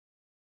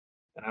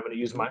 And I'm going to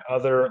use my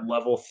other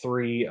level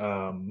 3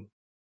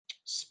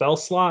 spell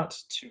slot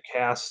to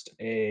cast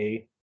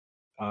a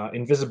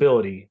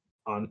invisibility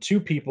on 2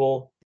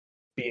 people,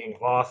 being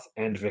Voth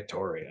and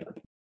Victoria.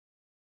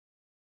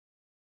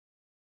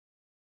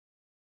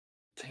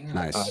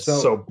 Nice.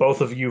 So both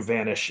of you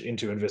vanish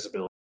into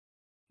invisibility.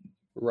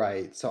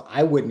 Right. So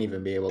I wouldn't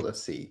even be able to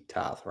see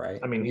Toth, right?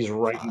 I mean, he's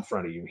right in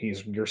front of you.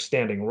 You're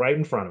standing right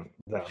in front of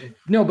them.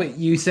 No, but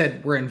you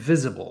said we're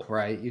invisible,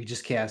 right? You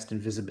just cast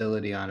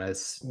invisibility on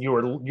us. You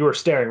were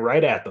staring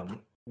right at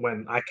them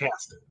when I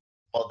cast it.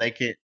 Well, they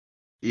can.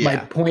 My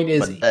point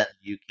is, but then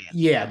you can't.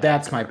 yeah,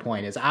 that's my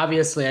point. Is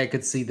obviously I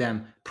could see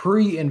them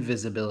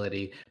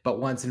pre-invisibility, but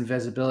once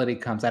invisibility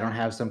comes, I don't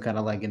have some kind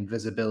of like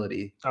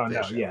invisibility. Oh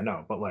vision. no, yeah,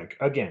 no. But like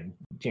again,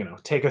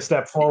 take a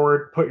step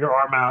forward, put your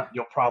arm out,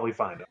 you'll probably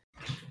find them.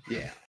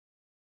 Yeah.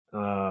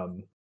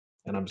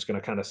 And I'm just gonna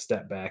kind of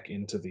step back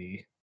into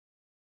the,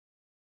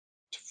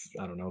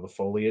 I don't know, the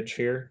foliage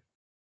here,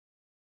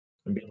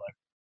 and be like,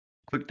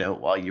 Quick note: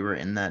 while you were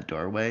in that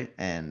doorway,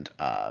 and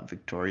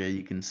Victoria,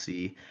 you can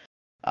see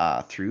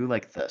through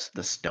like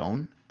the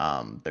stone.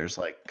 There's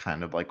like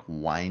kind of like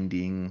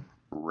winding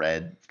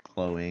red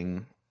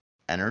glowing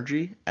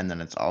energy, and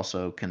then it's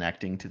also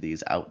connecting to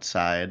these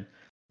outside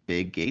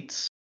big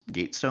gate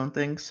stone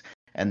things,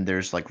 and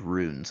there's like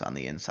runes on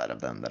the inside of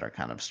them that are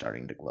kind of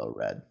starting to glow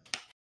red.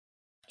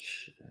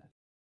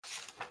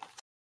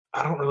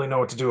 I don't really know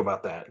what to do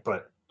about that,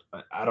 but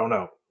I don't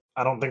know.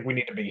 I don't think we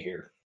need to be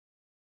here.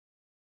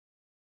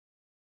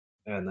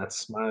 And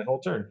that's my whole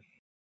turn.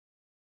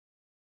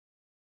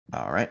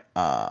 All right.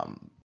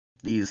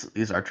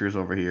 These archers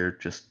over here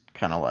just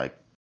kind of like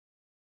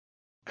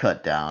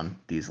cut down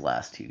these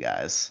last 2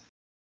 guys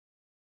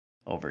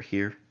over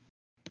here.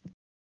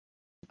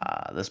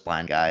 This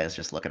blind guy is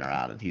just looking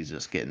around and he's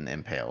just getting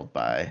impaled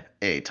by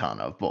a ton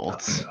of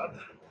bolts. Oh,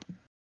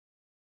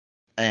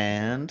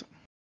 And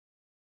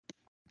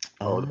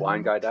the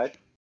blind guy died?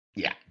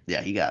 Yeah,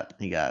 he got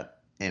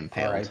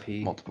impaled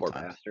R.I.P. multiple Poor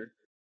times. bastard.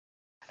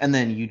 And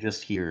then you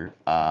just hear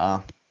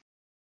I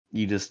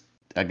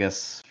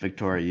guess,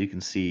 Victoria, you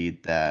can see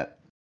that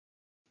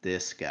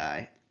this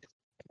guy,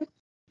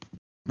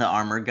 the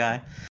armored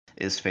guy,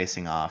 is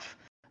facing off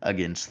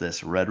against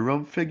this red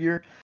robe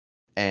figure,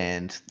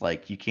 and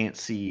like you can't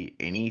see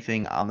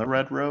anything on the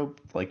red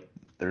robe. Like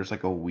there's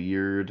like a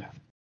weird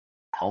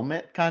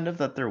helmet kind of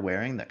that they're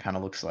wearing that kind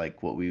of looks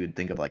like what we would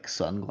think of like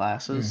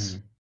sunglasses.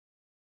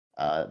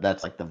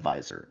 That's like the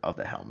visor of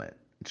the helmet.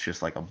 It's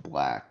just like a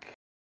black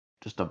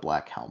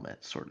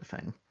helmet sort of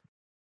thing.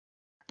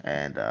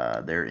 And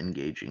they're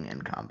engaging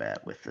in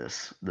combat with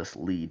this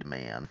lead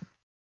man.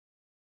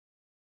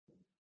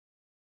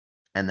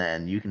 And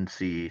then you can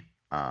see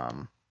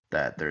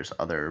that there's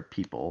other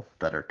people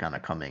that are kind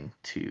of coming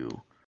to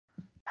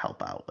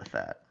help out with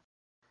that.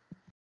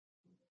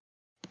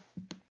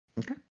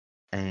 Okay.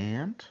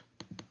 And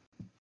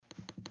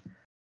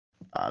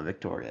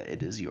Victoria,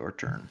 it is your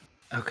turn.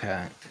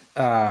 Okay.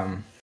 I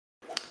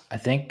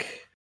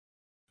think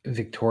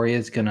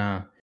Victoria's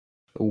gonna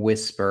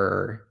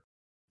whisper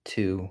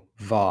to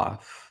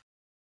Voth.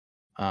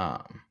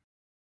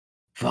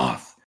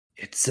 Voth,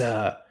 it's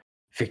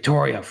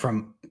Victoria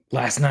from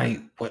last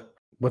night.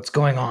 What's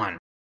going on?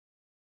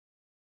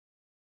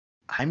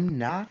 I'm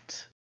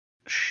not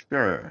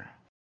sure.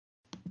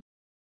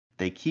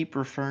 They keep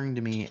referring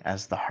to me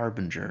as the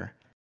Harbinger,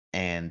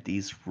 and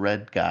these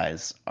red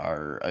guys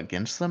are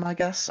against them, I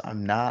guess.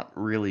 I'm not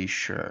really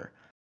sure.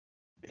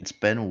 It's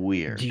been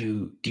weird.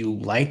 Do you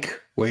like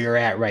where you're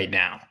at right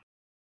now?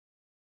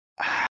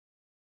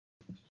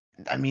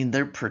 I mean,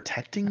 they're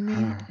protecting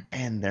me,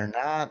 and they're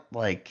not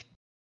like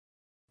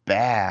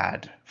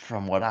bad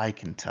from what I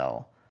can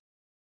tell.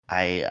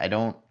 I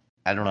don't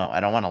know. I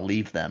don't want to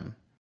leave them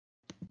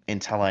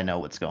until I know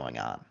what's going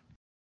on.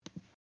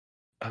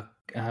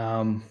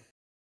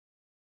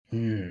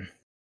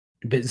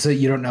 But so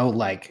you don't know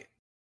like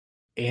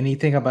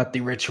anything about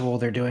the ritual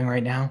they're doing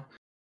right now?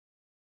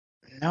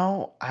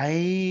 No,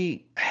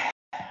 I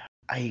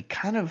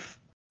kind of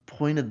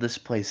pointed this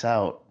place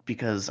out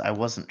because I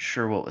wasn't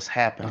sure what was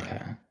happening.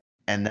 Okay.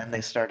 And then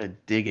they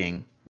started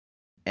digging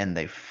and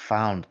they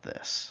found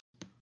this.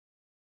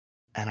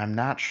 And I'm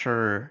not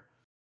sure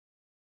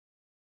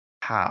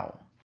how.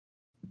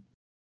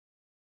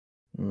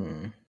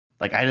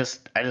 Like I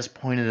just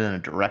pointed in a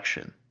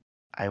direction.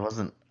 I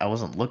wasn't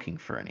looking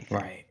for anything.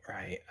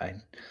 Right. I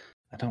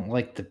don't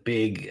like the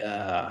big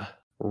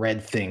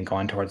red thing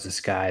going towards the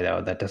sky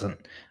though. That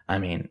doesn't. I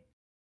mean,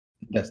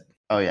 that's.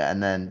 Oh yeah,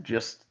 and then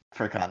just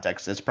For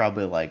context, it's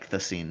probably like the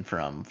scene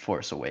from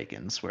Force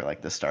Awakens where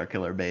like the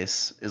Starkiller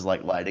base is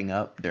like lighting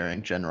up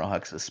during General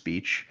Hux's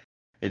speech.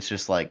 It's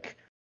just like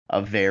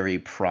a very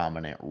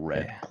prominent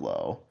red Yeah.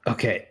 glow.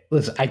 Okay,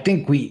 listen. I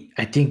think we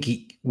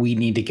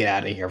need to get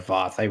out of here,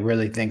 Voth. I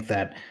really think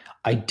that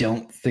I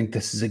don't think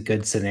this is a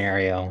good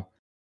scenario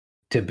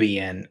to be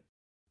in.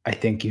 I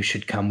think you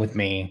should come with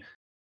me,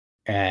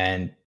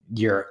 and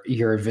you're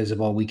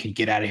invisible. We could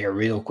get out of here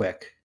real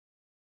quick.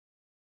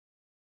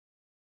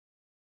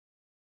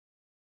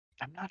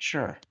 I'm not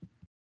sure.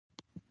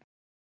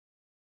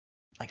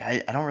 Like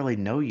I don't really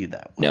know you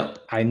that well. No,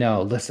 I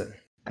know. Listen,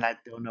 And I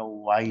don't know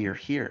why you're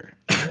here.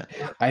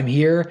 I'm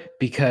here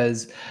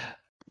because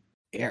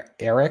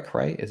Eric,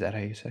 right? Is that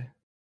how you say?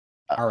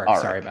 Arik,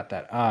 Arik. sorry about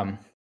that.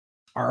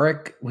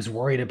 Arik was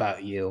worried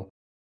about you.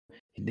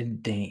 He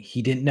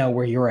didn't know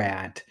where you're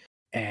at,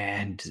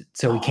 and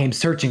so he came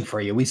searching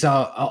for you. We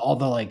saw all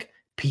the like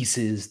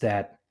pieces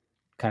that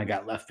kind of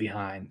got left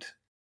behind.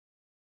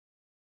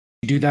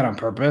 You do that on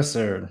purpose,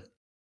 or?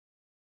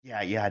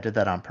 Yeah, I did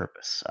that on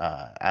purpose.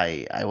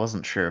 I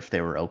wasn't sure if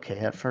they were okay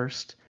at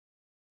first,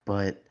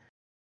 but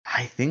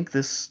I think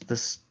this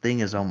thing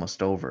is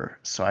almost over.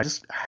 So I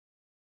just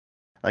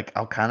like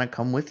I'll kind of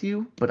come with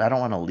you, but I don't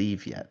want to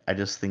leave yet. I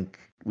just think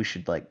we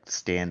should like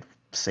stand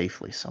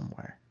safely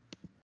somewhere.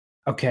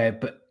 Okay,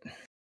 but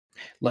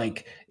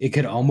like it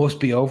could almost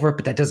be over,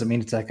 but that doesn't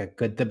mean it's like a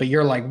good thing. But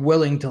you're like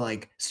willing to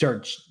like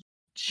start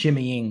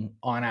shimmying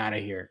on out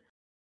of here.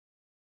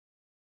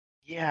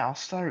 Yeah, I'll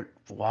start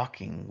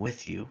walking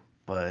with you,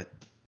 but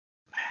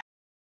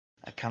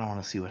I kind of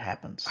want to see what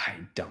happens. I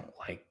don't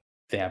like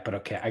that, but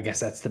okay, I guess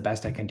that's the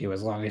best I can do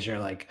as long as you're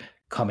like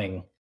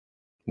coming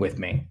with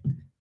me.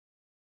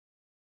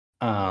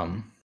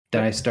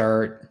 Then I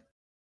start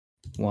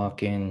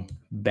walking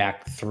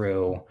back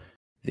through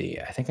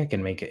I think I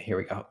can make it. Here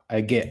we go. I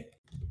get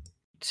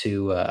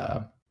to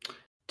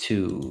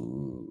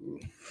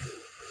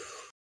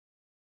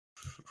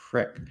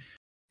Frick,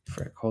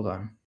 hold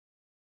on.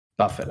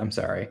 Buffett, I'm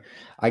sorry.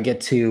 I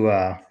get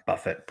to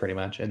Buffett pretty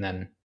much, and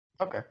then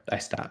Okay. I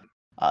stop.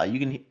 You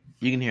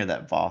can hear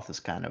that Voth is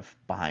kind of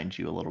behind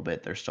you a little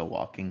bit. They're still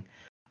walking.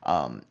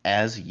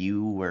 As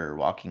you were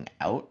walking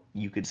out,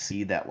 you could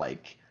see that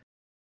like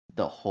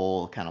the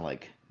whole kind of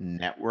like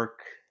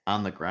network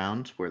on the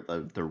ground where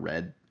the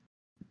red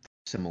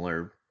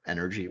similar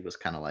energy was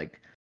kind of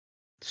like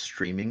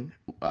streaming.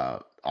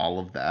 All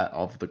of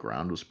the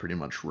ground was pretty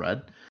much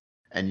red,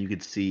 and you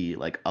could see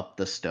like up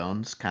the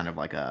stones, kind of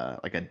like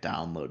a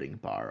downloading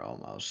bar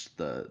almost.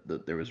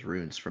 There was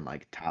runes from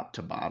like top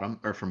to bottom,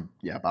 or from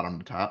bottom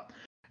to top,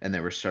 and they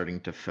were starting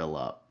to fill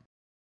up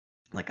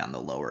like on the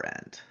lower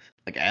end.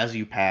 Like as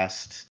you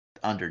passed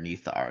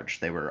underneath the arch,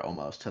 they were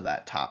almost to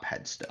that top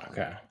headstone.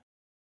 Okay.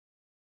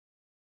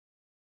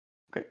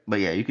 But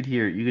yeah, you could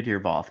hear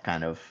Voth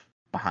kind of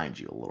behind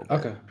you a little bit.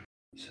 Okay.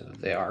 So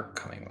they are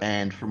coming.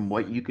 And from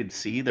what you could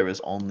see, there was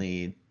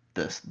only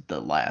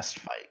the last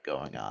fight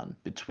going on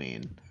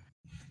between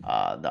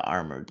the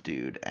armored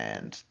dude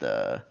and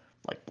the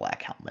like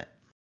black helmet.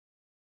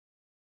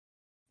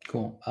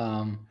 Cool.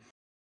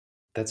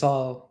 That's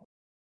all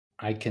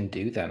I can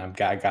do then.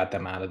 I got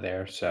them out of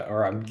there,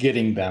 or I'm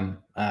getting them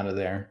out of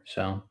there.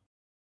 So.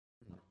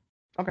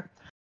 Okay.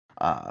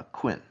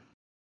 Quinn.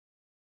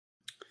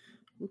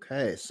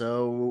 Okay,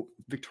 so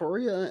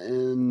Victoria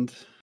and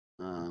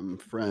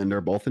friend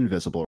are both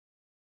invisible.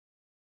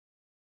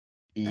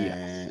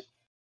 Yes.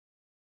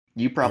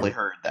 You probably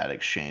heard that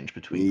exchange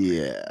between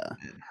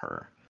and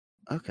her.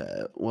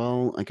 Okay,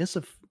 well, I guess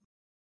if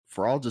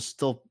all just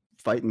still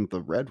fighting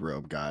the red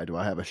robe guy, do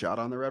I have a shot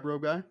on the red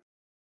robe guy?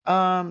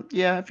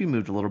 Yeah, if you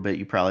moved a little bit,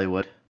 you probably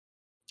would.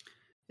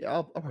 Yeah,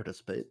 I'll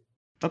participate.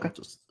 Okay.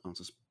 I'll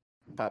just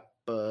pop,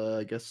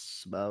 I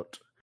guess about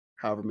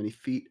however many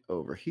feet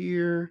over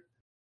here,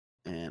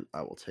 and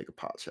I will take a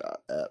pot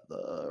shot at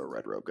the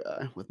red robe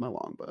guy with my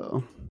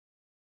longbow.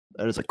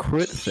 That is a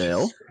crit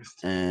fail,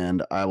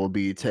 and I will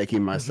be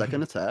taking my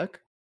second attack.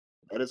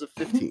 That is a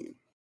 15.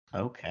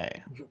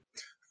 Okay.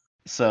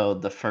 So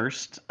the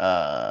first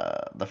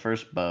bow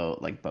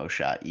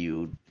shot,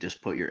 you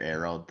just put your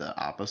arrow the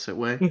opposite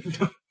way.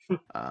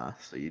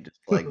 So you just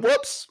like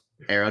whoops,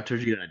 arrow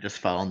towards you and it just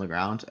fell on the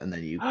ground, and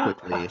then you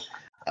quickly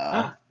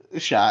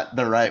shot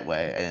the right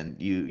way, and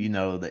you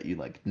know that you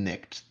like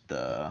nicked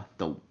the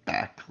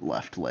back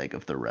left leg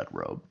of the red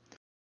robe.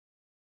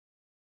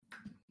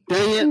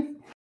 Dang it!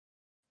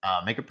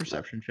 Make a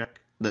perception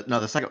check. The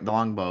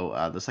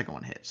longbow, the second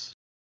one hits.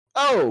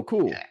 Oh,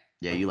 cool.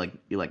 Yeah, you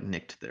like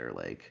nicked their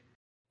leg.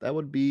 That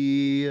would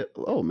be.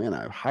 Oh man,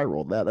 I high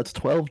rolled that. That's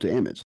 12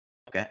 damage.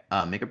 Okay.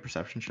 Make a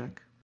perception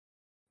check.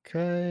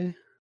 Okay.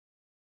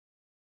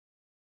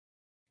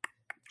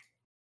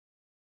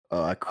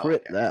 Oh, I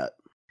crit that.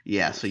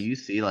 Yeah, so you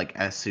see like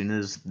as soon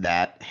as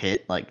that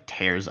hit like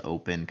tears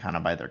open kind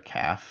of by their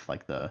calf,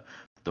 like the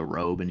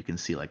robe, and you can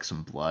see like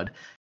some blood,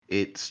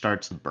 it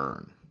starts to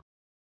burn.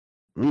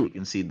 You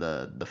can see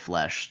the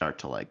flesh start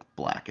to like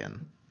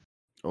blacken.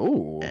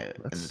 Oh, and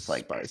that's it's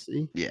like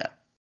spicy. Yeah.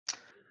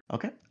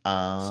 Okay.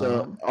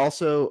 So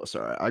also,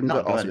 sorry, I'm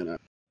no, go also ahead.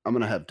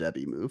 gonna have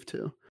Debbie move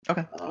too.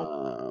 Okay.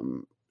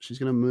 She's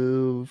gonna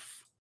move.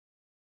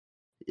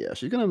 Yeah,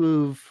 she's gonna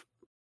move.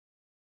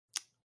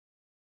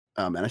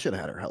 Oh man, I should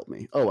have had her help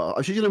me. Oh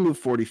well, she's gonna move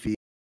 40 feet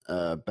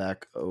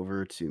back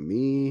over to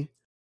me,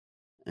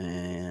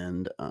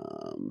 and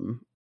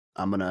I'm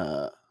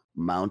gonna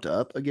mount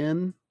up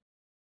again,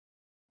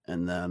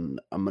 and then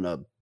I'm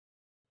gonna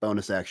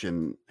bonus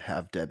action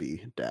have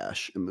Debbie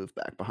dash and move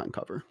back behind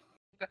cover.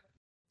 Okay.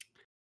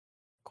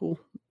 Cool.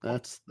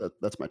 That's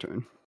my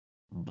turn.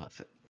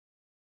 Buffett.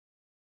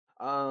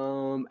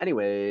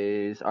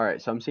 Anyways, all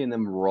right. So I'm seeing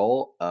them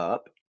roll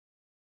up.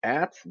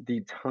 At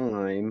the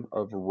time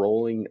of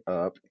rolling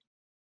up,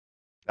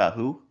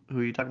 Who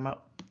are you talking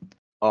about?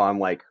 oh, I'm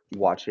like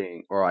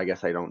watching, or I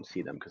guess I don't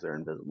see them because they're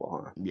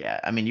invisible, huh? Yeah,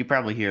 I mean, you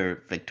probably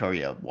hear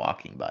Victoria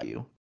walking by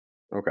you.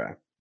 Okay.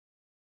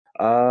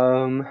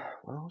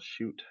 Well,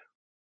 shoot.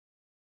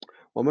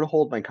 Well, I'm gonna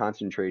hold my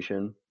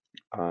concentration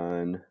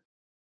on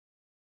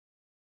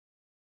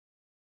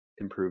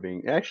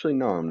improving. Actually,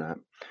 no, I'm not.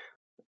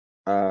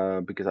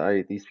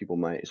 Because these people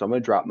might. So I'm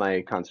gonna drop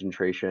my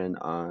concentration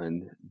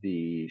on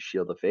the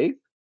Shield of Faith,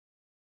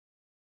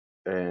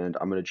 and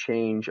I'm gonna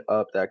change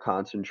up that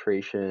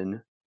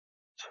concentration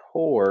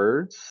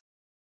towards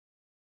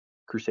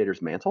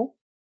Crusader's Mantle,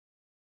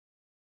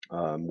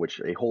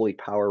 which a holy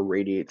power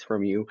radiates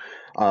from you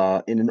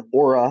in an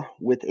aura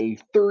with a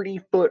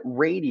 30-foot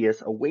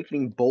radius,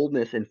 awakening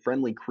boldness in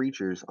friendly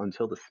creatures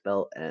until the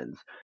spell ends.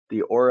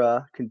 The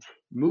aura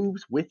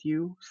moves with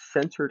you,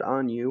 centered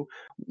on you.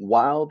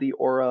 While the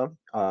aura,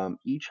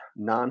 each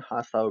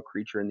non-hostile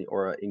creature in the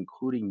aura,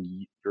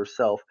 including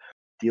yourself,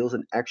 deals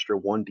an extra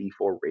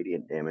 1d4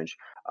 radiant damage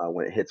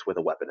when it hits with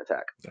a weapon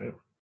attack. Damn.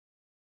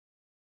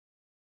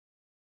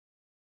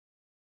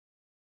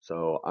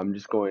 So I'm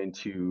just going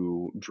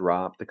to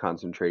drop the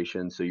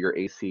concentration. So your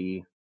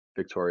AC,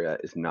 Victoria,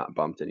 is not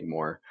bumped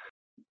anymore.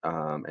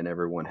 And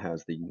everyone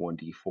has the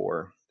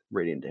 1d4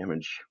 radiant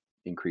damage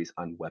increase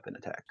on weapon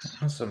attacks.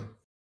 Awesome.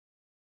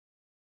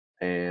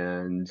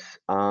 And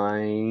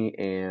I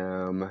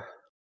am...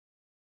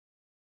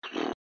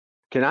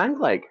 Can I,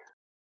 like...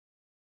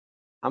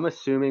 I'm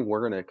assuming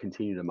we're going to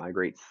continue to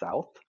migrate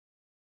south.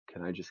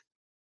 Can I just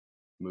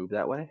move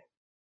that way?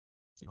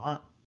 You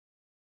want?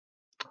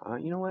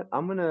 You know what?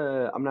 I'm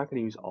not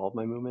gonna use all of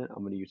my movement.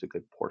 I'm gonna use a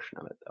good portion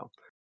of it though,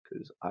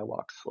 because I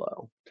walk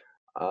slow.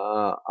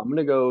 I'm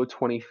gonna go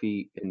 20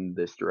 feet in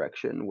this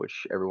direction,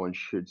 which everyone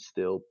should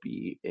still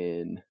be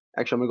in.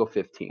 Actually, I'm gonna go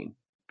 15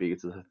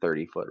 because it's a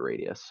 30-foot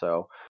radius.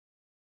 So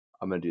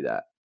I'm gonna do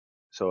that.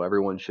 So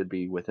everyone should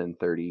be within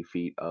 30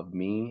 feet of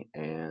me,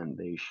 and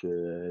they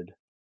should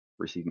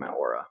receive my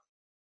aura.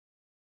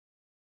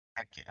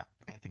 Heck yeah.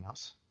 Anything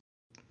else?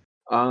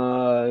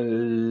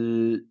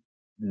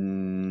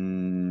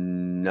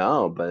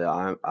 No, but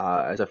I'm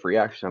as a free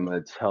action, I'm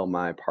gonna tell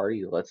my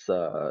party, let's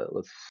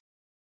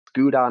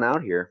scoot on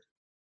out here.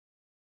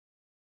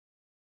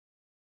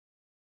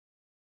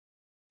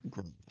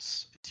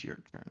 Grimace, it's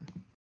your turn.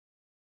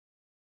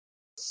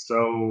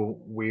 So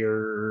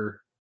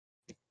we're,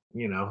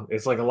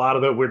 it's like a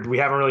lot of we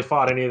haven't really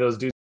fought any of those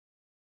dudes.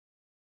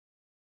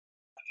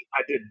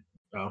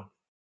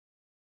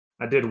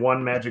 I did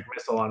one magic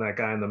missile on that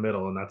guy in the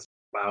middle, and that's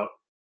about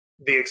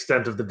the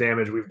extent of the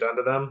damage we've done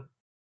to them.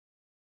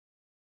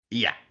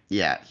 Yeah.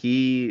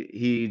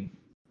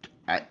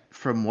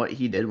 From what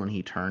he did when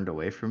he turned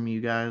away from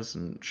you guys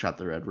and shot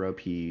the red rope,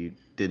 he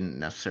didn't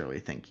necessarily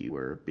think you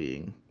were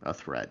being a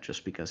threat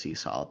just because he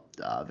saw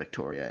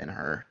Victoria in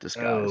her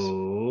disguise.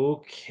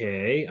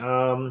 Okay.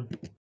 I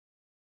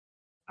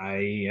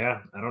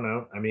don't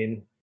know. I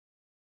mean,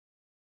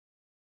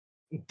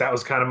 that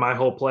was kind of my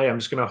whole play. I'm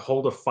just gonna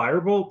hold a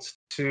firebolt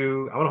I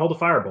want to hold a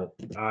firebolt.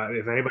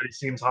 If anybody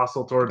seems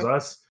hostile towards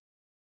us,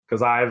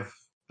 because I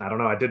don't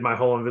know, I did my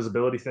whole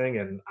invisibility thing,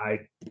 and I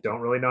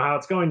don't really know how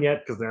it's going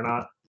yet because they're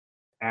not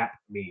at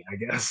me, I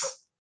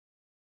guess,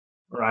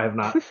 or I have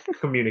not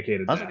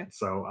communicated that. Okay.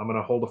 So I'm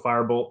gonna hold a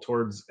firebolt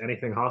towards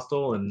anything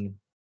hostile and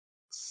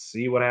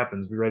see what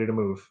happens. Be ready to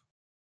move.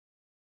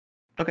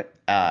 Okay.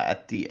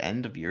 At the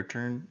end of your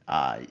turn,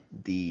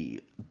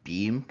 the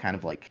beam kind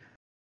of like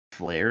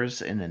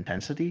flares in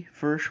intensity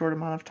for a short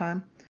amount of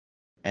time,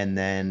 and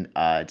then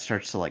it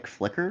starts to like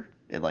flicker.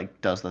 It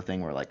like does the thing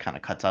where it like kind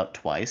of cuts out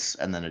twice,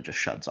 and then it just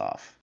shuts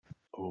off.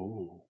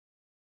 Oh.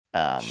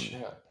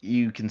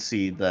 You can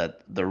see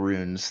that the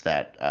runes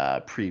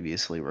that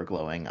previously were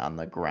glowing on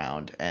the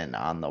ground and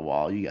on the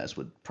wall, you guys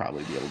would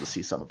probably be able to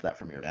see some of that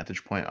from your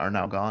vantage point, are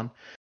now gone.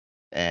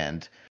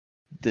 And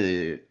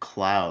the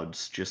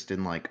clouds just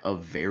in like a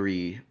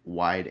very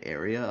wide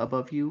area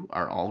above you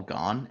are all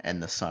gone,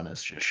 and the sun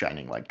is just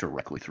shining like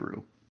directly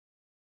through.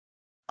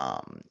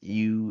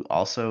 You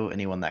also,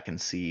 anyone that can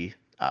see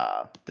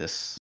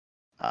this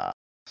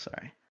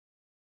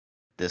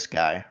this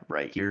guy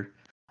right here,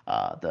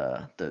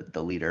 the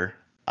leader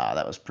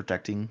that was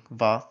protecting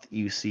Voth,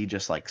 you see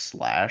just like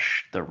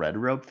slash the red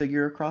robe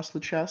figure across the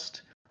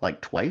chest like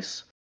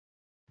twice,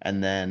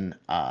 and then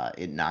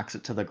it knocks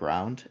it to the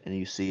ground, and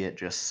you see it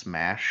just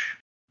smash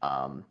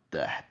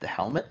the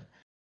helmet,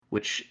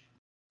 which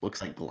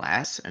looks like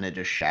glass, and it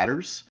just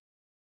shatters.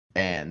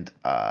 And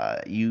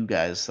you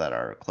guys that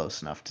are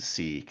close enough to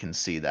see can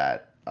see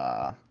that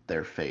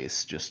their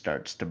face just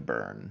starts to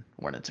burn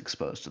when it's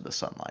exposed to the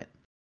sunlight.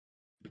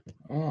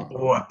 Oh,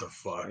 What the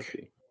fuck?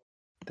 Spicy.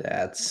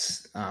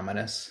 that's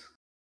ominous.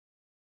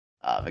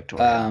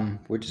 Victoria.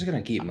 We're just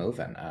gonna keep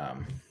moving.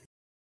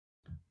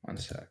 One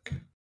sec.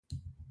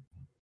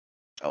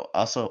 Oh,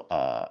 also,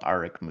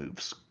 Arik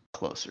moves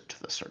closer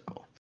to the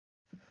circle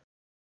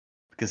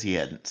because he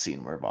hadn't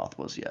seen where Voth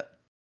was yet.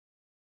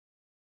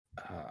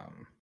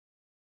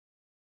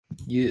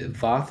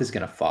 Voth is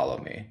gonna follow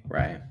me,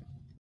 right?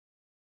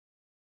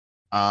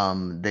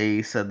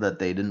 They said that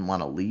they didn't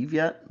want to leave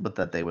yet, but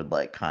that they would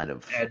like kind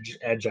of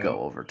Edge go out.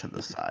 over to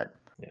the side.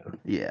 Yeah.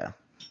 Yeah.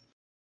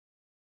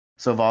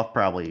 So Voth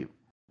probably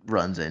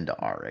runs into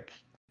Arik,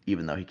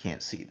 even though he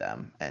can't see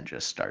them, and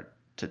just start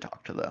to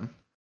talk to them.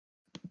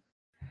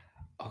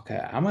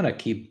 Okay, I'm gonna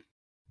keep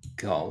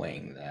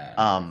going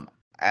then.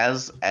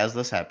 As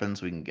this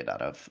happens, we can get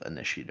out of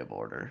initiative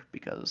order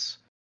because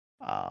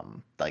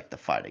like the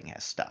fighting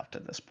has stopped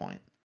at this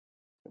point.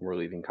 We're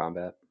leaving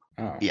combat.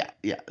 Oh. Yeah.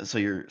 So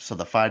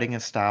the fighting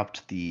has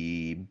stopped,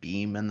 the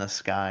beam in the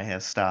sky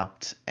has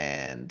stopped,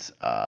 and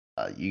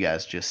you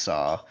guys just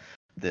saw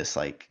this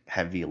like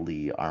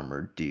heavily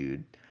armored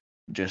dude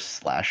just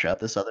slash up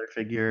this other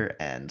figure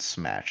and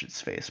smash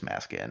its face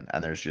mask in,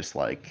 and there's just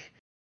like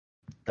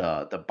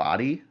the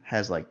body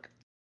has like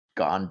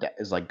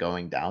is like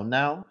going down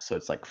now, so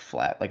it's like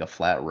flat, like a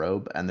flat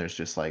robe, and there's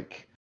just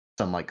like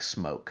some like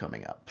smoke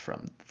coming up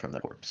from the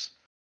corpse.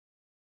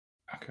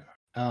 Okay.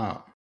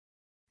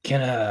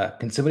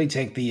 Can somebody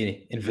take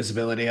the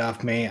invisibility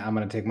off me? I'm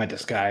gonna take my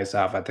disguise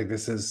off. I think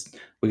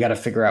we got to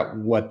figure out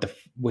what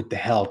the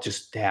hell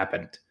just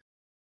happened.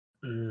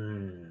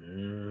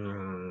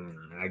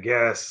 I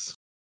guess.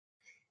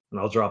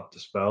 And I'll drop the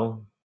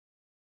spell.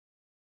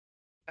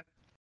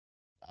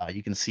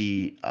 You can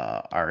see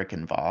Arik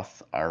and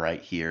Voth are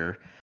right here.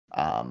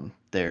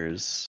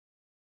 There's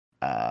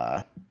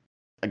a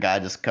guy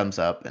just comes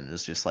up and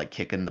is just like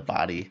kicking the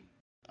body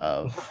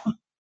of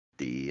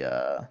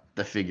the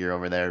figure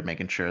over there,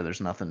 making sure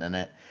there's nothing in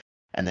it.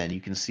 And then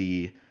you can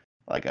see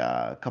like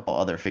a couple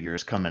other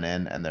figures coming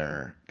in, and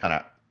they're kind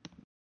of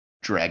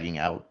dragging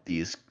out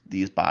these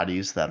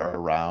bodies that are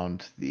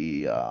around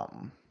the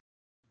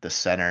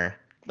center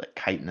like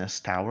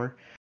chitinous tower.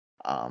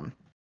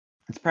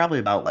 It's probably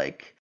about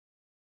like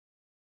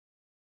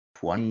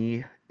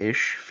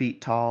 20-ish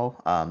feet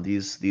tall.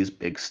 These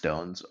big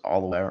stones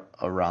all the way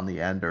around the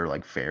end are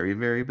like very,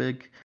 very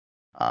big.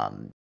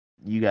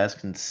 You guys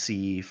can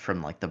see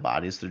from like the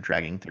bodies they're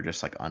dragging, they're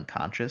just like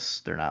unconscious.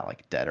 They're not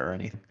like dead or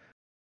anything.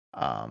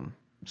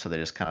 So they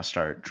just kind of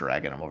start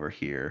dragging them over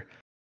here,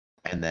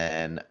 and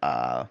then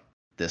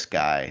this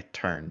guy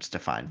turns to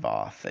find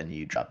Voth, and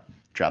you drop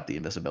the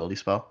invisibility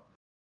spell.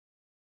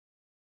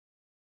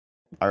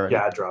 Already?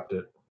 Yeah, I dropped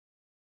it.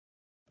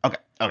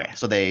 Okay.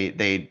 So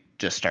they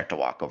just start to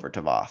walk over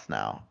to Voth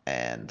now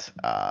and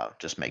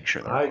just make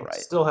sure they're all I right.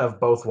 still have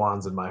both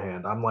wands in my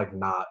hand. I'm like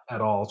not at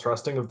all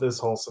trusting of this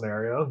whole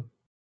scenario.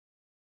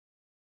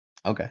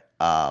 Okay.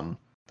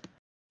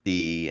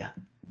 The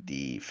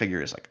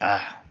figure is like,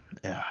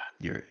 yeah,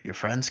 your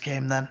friends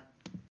came then?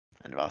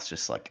 And Voth's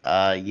just like,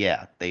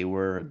 yeah, they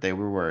were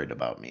worried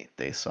about me.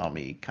 They saw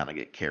me kind of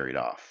get carried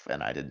off,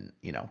 and I didn't,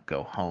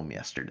 go home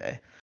yesterday.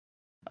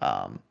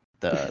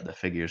 The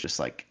figure's just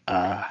like,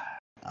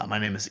 my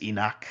name is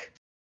Enoch,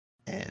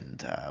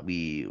 and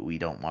we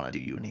don't want to do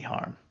you any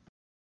harm.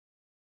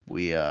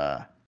 We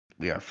are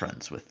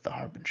friends with the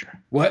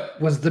Harbinger. What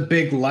was the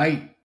big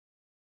light?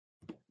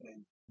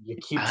 You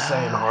keep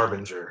saying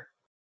Harbinger.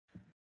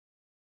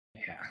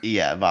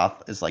 Yeah,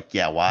 Voth is like,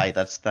 yeah, why?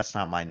 That's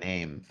not my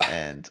name.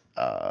 And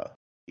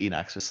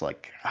Enoch's just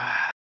like,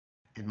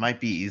 it might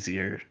be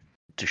easier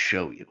to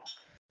show you.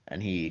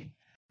 And he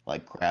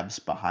like grabs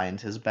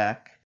behind his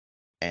back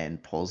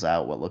and pulls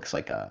out what looks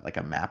like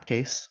a map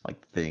case,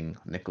 like the thing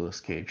Nicolas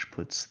Cage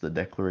puts the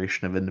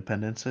Declaration of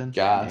Independence in.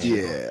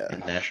 Gotcha. In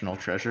National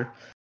Treasure.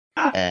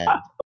 And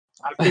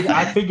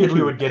I figured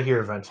we would get here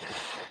eventually.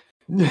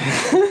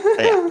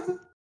 Yeah.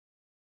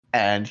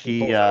 And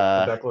he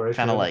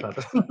kind of like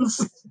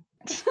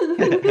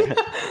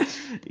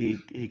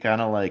he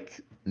kind of like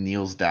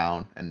kneels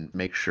down and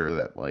makes sure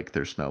that like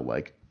there's no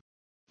like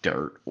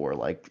dirt or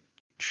like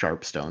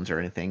sharp stones or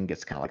anything.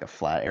 Gets kind of like a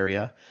flat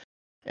area,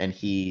 and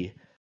he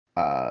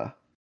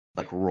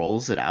like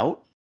rolls it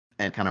out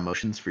and kind of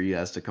motions for you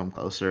guys to come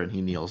closer. And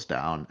he kneels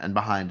down, and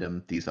behind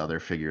him these other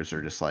figures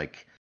are just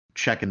like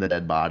checking the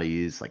dead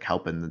bodies, like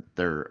helping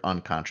their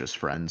unconscious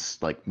friends,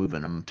 like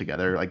moving them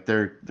together. Like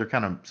they're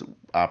kind of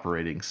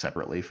operating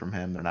separately from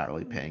him. They're not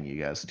really paying you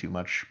guys too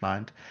much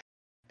mind.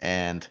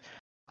 And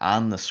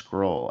on the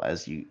scroll,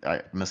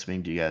 I'm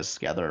assuming, do you guys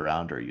gather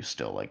around, or are you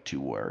still like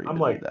too worried to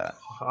do that?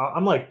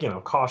 I'm like,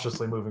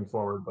 cautiously moving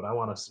forward, but I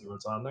want to see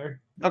what's on there.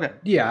 Okay.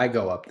 Yeah, I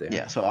go up there.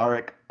 Yeah, so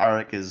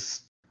Arik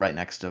is right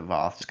next to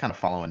Voth, just kind of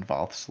following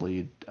Voth's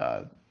lead.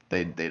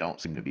 They don't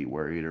seem to be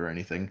worried or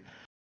anything.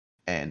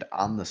 And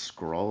on the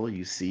scroll,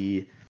 you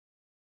see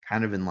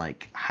kind of in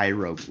like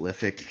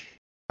hieroglyphic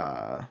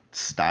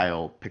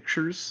style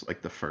pictures.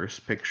 Like the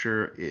first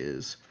picture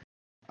is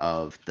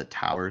of the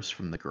towers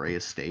from the Grey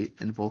Estate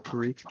in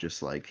Volcareek,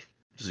 just like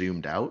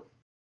zoomed out.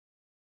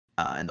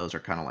 And those are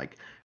kind of like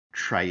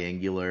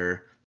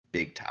triangular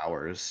big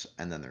towers,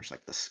 and then there's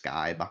like the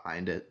sky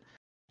behind it.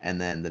 And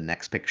then the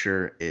next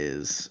picture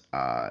is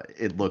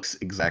it looks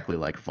exactly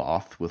like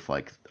Voth with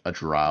like a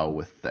drow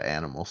with the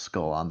animal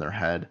skull on their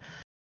head.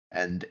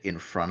 And in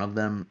front of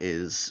them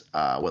is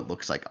what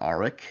looks like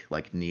Auric,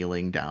 like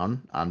kneeling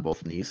down on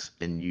both knees,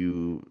 and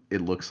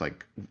it looks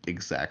like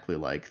exactly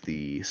like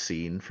the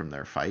scene from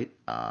their fight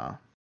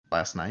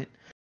last night.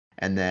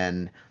 And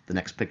then the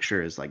next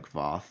picture is like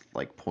Voth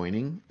like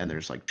pointing, and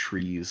there's like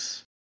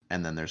trees,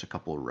 and then there's a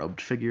couple of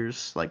robed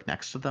figures like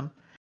next to them.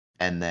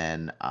 And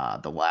then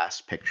the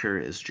last picture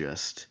is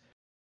just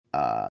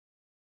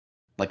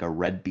like a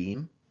red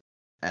beam,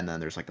 and then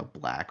there's like a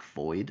black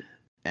void,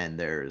 and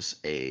there's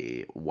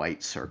a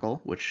white circle,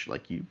 which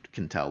like you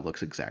can tell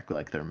looks exactly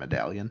like their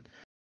medallion.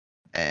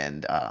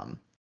 And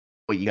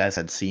what you guys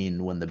had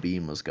seen when the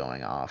beam was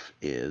going off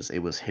is it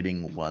was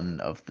hitting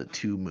one of the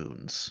two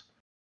moons.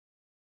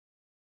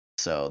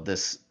 So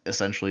this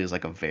essentially is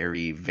like a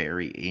very,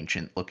 very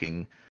ancient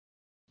looking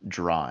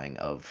drawing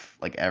of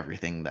like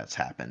everything that's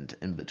happened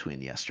in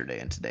between yesterday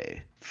and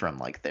today from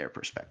like their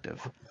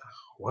perspective.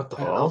 What the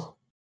Oh. hell?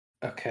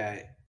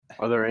 Okay.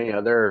 Are there any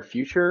other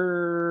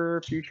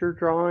future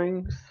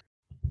drawings?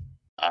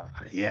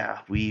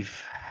 Yeah,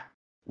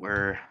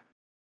 we're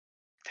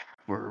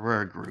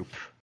a group,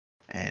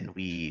 and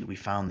we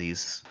found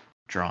these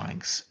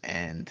drawings,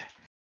 and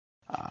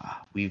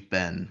we've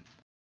been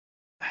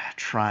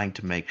trying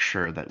to make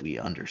sure that we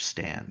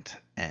understand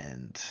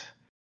and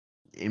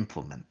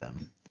implement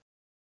them.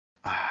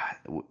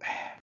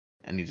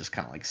 And he just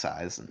kind of like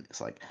sighs, and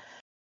it's like,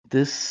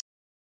 this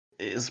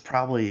is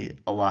probably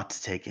a lot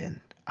to take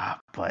in.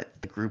 But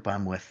the group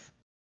I'm with,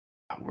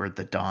 we're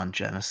the Dawn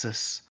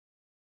Genesis,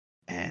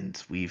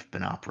 and we've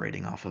been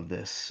operating off of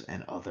this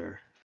and other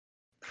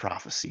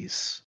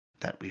prophecies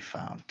that we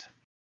found.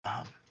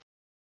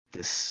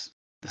 This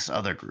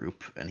other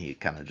group, and he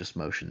kind of just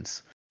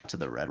motions to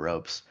the red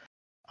robes,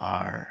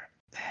 are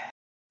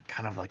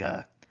kind of like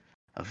a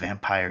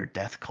vampire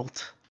death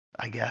cult,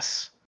 I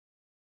guess.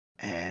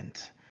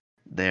 And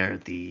they're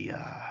the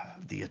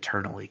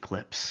Eternal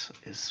Eclipse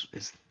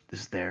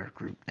is their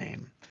group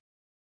name.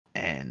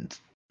 And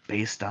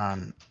based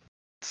on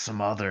some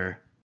other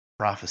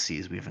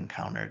prophecies we've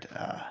encountered,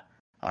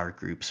 our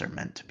groups are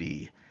meant to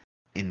be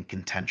in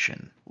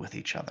contention with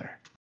each other.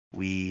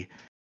 We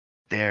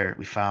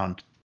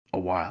found a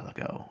while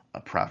ago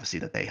a prophecy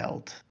that they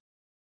held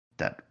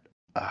that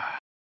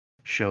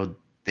showed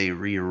they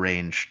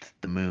rearranged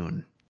the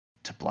moon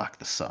to block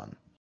the sun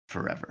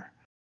forever,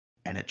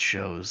 and it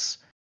shows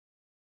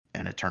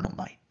an eternal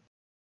night.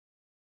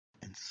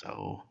 And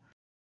so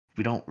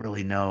we don't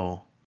really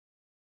know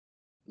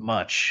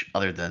much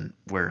other than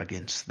we're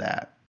against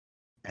that.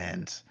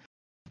 And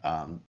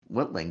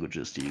what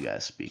languages do you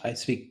guys speak? I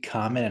speak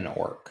Common and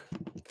Orc.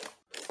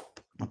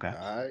 Okay.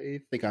 I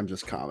think I'm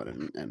just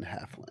common and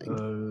halfling.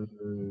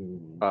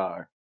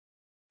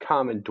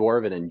 Common,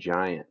 Dwarven, and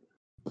Giant.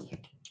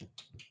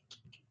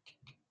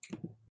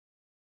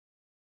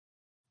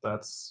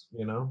 That's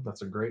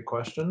a great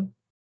question.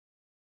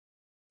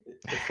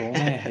 If only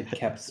I had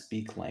kept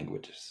speak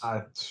languages.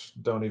 I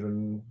don't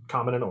even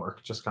common and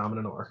orc, just common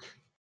and orc.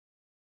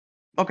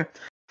 Okay.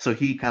 So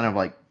he kind of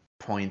like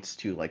points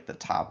to like the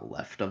top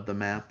left of the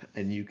map,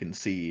 and you can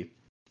see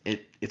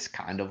it's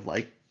kind of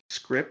like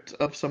script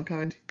of some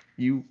kind,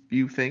 you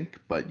think,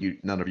 but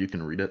none of you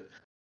can read it.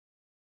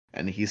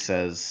 And he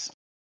says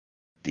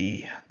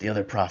the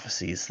other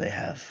prophecies, they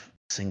have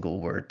single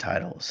word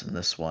titles, and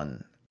this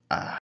one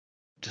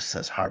just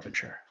says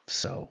Harbinger.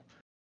 So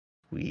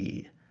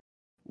we've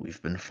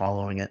been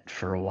following it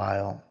for a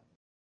while,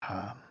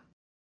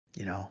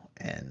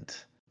 and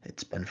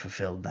it's been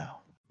fulfilled now.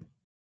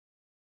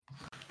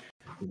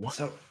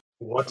 So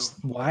What's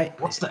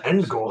the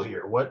end goal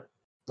here? What,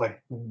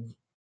 like,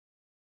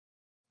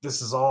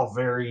 this is all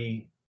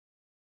very.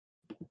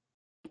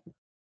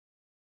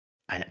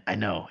 I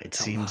know it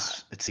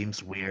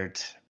seems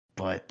weird,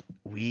 but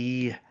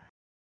we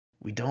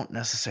don't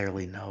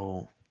necessarily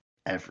know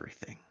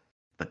everything.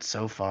 But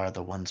so far,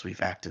 the ones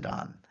we've acted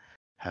on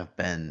have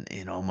been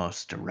in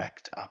almost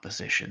direct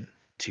opposition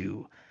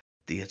to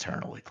the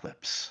Eternal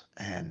Eclipse,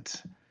 and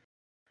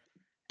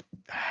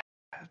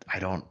I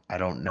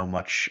don't know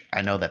much.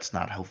 I know that's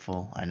not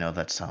helpful. I know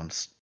that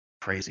sounds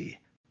crazy,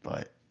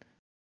 but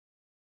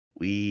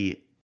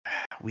we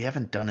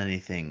haven't done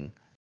anything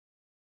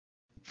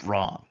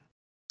wrong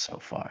so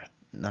far.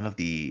 None of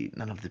the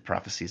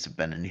prophecies have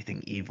been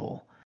anything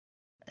evil,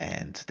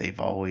 and they've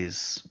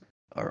always,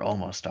 or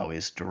almost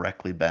always,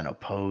 directly been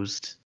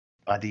opposed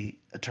by the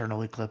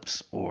Eternal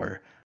Eclipse,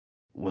 or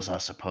was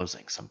us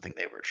opposing something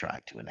they were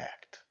trying to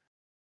enact.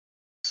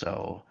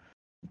 So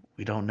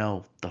we don't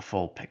know the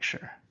full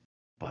picture,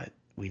 but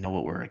we know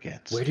what we're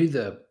against. Where do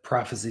the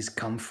prophecies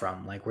come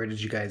from? Like, where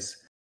did you guys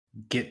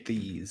get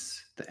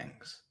these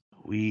things?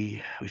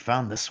 We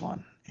found this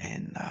one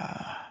in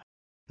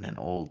an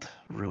old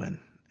ruin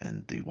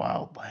in the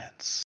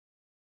wildlands.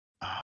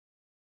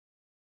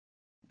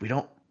 We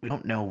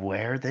don't know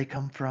where they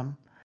come from,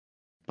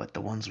 but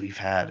the ones we've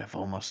had have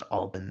almost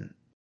all been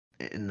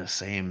in the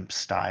same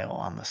style,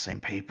 on the same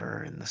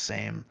paper, in the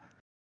same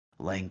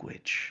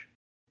language.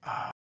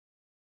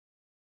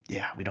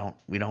 Yeah, we don't.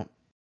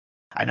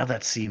 I know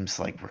that seems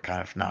like we're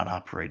kind of not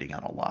operating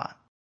on a lot,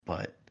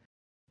 but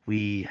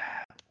we're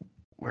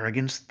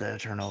against the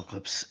Eternal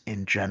Eclipse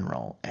in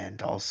general,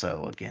 and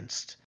also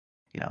against,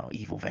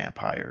 evil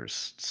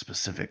vampires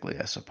specifically,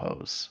 I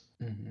suppose.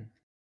 Mm-hmm.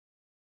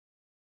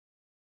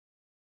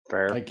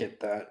 Fair. I get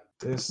that.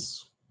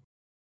 This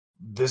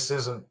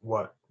isn't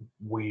what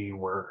we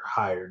were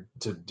hired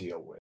to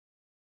deal with.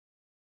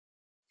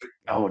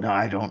 Oh no,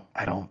 I don't.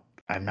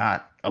 I'm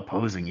not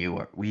opposing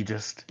you. We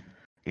just,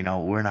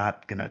 we're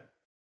not gonna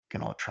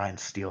try and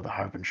steal the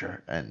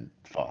Harbinger. And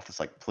Voth is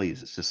like,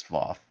 please, it's just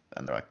Voth.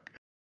 And they're like,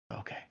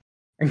 okay.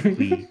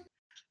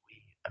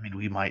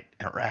 We might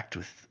interact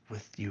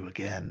with you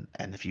again,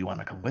 and if you want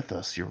to come with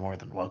us, you're more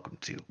than welcome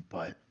to.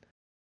 But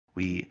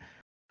we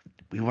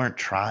weren't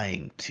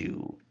trying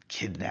to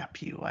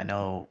kidnap you. I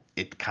know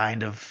it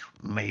kind of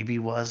maybe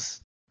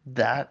was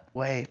that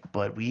way,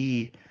 but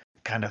we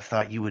kind of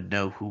thought you would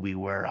know who we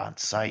were on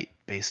sight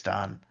based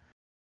on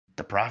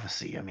the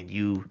prophecy. I mean,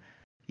 you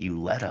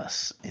led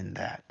us in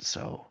that,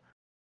 so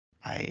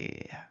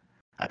I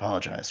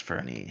apologize for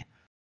any,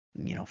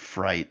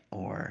 fright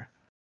or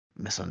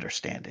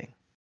misunderstanding.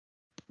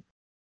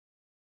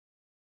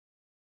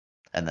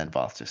 And then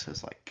Voth just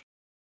says, like,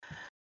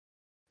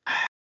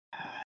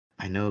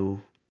 I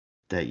know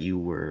that you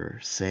were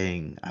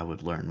saying I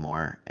would learn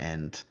more,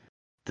 and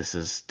this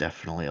is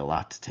definitely a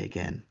lot to take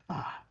in.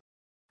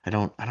 I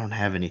don't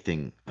have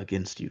anything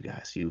against you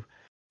guys.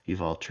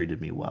 You've all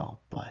treated me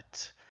well,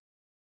 but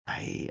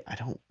I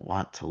don't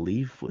want to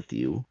leave with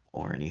you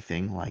or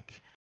anything.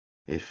 Like,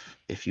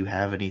 if you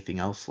have anything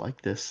else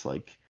like this,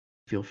 like,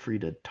 feel free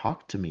to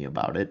talk to me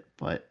about it.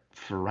 But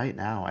for right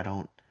now, I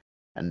don't.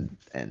 And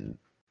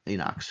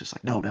Enoch's just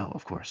like, no,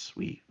 of course,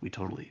 we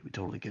totally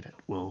get it.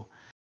 We'll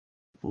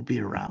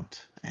be around,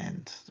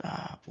 and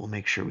we'll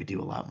make sure we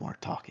do a lot more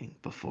talking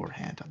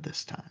beforehand at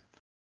this time.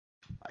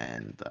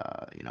 And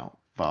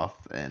Voth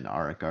and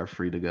Arik are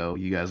free to go.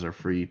 You guys are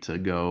free to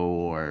go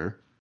or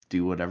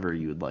do whatever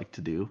you would like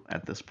to do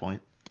at this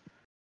point.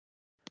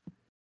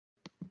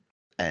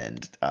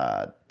 And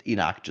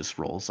Enoch just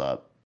rolls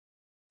up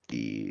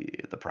the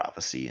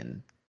prophecy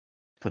and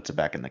puts it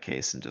back in the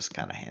case and just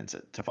kind of hands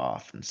it to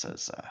Voth and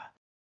says,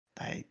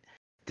 I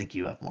think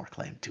you have more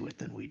claim to it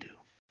than we do.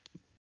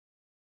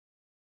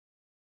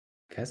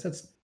 Guess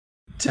it's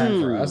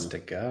time for us to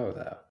go,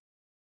 though.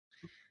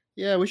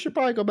 Yeah, we should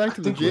probably go back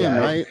to the think we gym,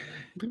 are. right?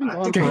 We've been I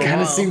gone think for It a kind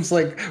while. of seems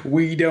like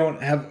we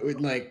don't have,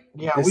 like,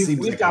 Yeah, this seems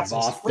we've like got a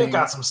some Voth we've thing.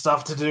 got some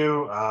stuff to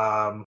do.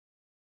 I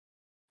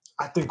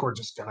think we're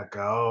just gonna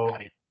go.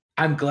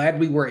 I'm glad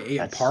we were a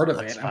That's- part of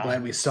that's it. I'm fine.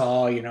 glad we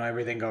saw,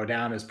 everything go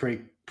down. It was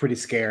pretty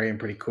scary and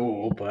pretty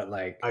cool, but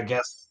like, I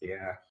guess.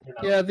 yeah.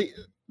 Yeah,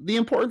 the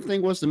important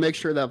thing was to make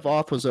sure that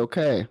Voth was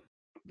okay.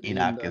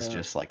 Enoch And, is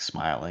just like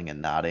smiling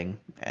and nodding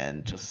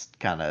and just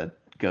kind of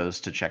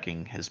goes to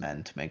checking his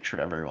men to make sure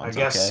everyone's I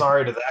guess okay.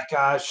 sorry to that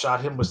guy.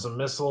 Shot him with some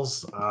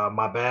missiles.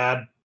 My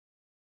bad.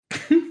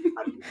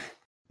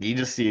 You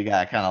just see a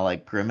guy kind of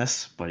like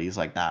grimace, but he's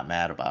like not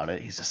mad about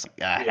it. He's just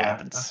like, it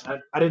happens.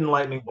 I didn't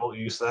lightning bolt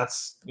you, so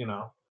that's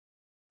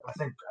I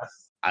think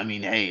I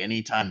mean, hey,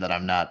 anytime that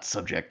I'm not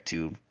subject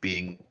to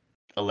being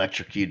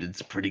electrocuted,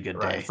 it's a pretty good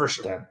right day. for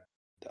sure.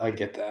 I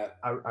get that.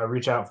 I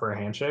reach out for a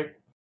handshake.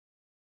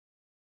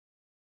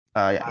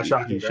 Yeah, I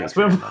shot he you, shakes grasp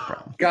your him. hand, no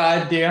problem.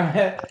 God damn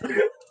it.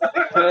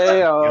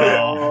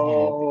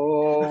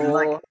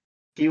 Hey-o.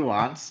 He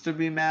wants to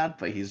be mad,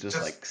 but he's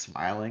just like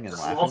smiling and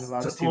laughing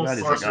about it too bad.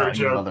 He's like, sorcery oh, you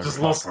joke. Just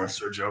a little motherfucker.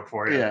 sorcery joke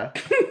for you. Yeah.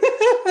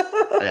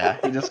 Yeah,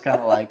 he just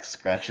kind of like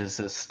scratches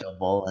his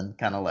stubble and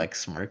kind of like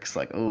smirks,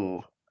 like,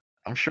 "Oh,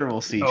 I'm sure we'll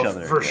see each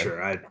other for again."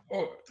 sure.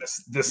 Oh,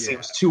 This Yeah.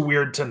 seems too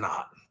weird to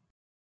not.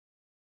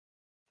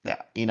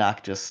 Yeah,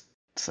 Enoch just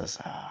says,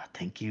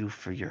 "Thank you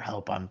for your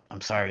help. I'm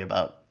sorry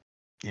about,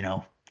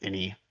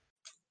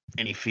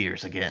 any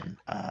fears again.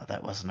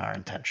 That wasn't our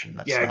intention.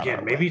 That's Yeah, not again,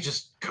 our maybe way."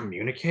 just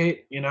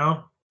communicate.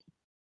 Yeah,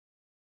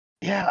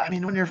 I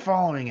mean, when you're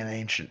following an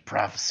ancient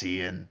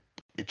prophecy and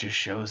it just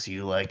shows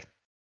you like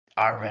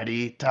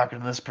already talking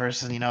to this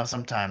person,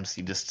 sometimes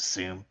you just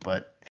assume,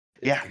 but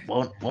yeah,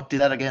 won't do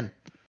that again.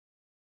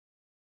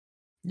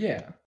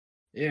 Yeah.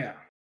 Yeah.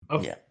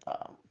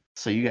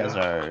 So you guys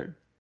are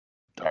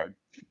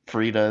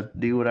free to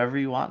do whatever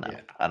you want now.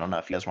 Yeah. I don't know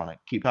if you guys want to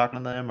keep talking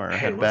to them or Hey,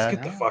 head let's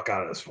back. get the fuck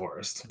out of this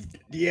forest.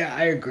 Yeah,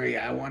 I agree.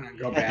 I want to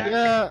go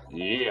back.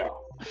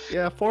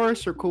 Yeah,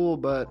 forests are cool,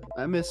 but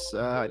I miss.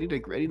 I need to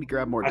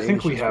grab more. I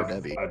think we Danishes for have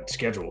Debbie. a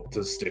schedule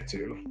to stick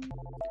to.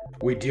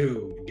 We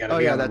do gotta Oh,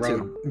 be yeah, on the that too.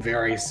 road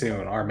very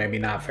soon, or maybe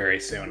not very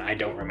soon. I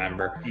don't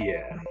remember.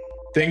 Yeah.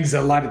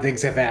 A lot of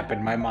things have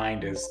happened. My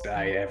mind is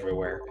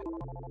everywhere.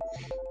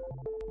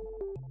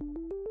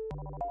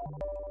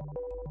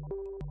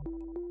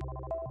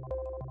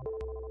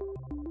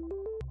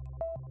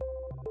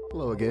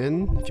 Hello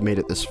again. If you made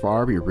it this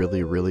far, we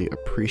really, really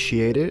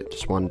appreciate it.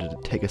 Just wanted to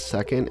take a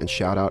second and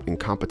shout out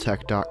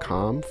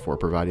Incompetech.com for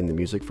providing the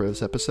music for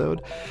this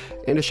episode,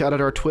 and to shout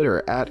out our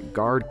Twitter at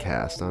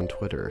GuardCast on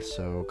Twitter.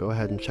 So go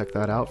ahead and check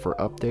that out for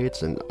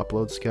updates and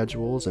upload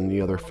schedules and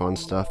any other fun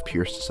stuff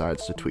Pierce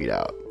decides to tweet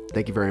out.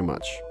 Thank you very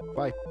much.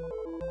 Bye.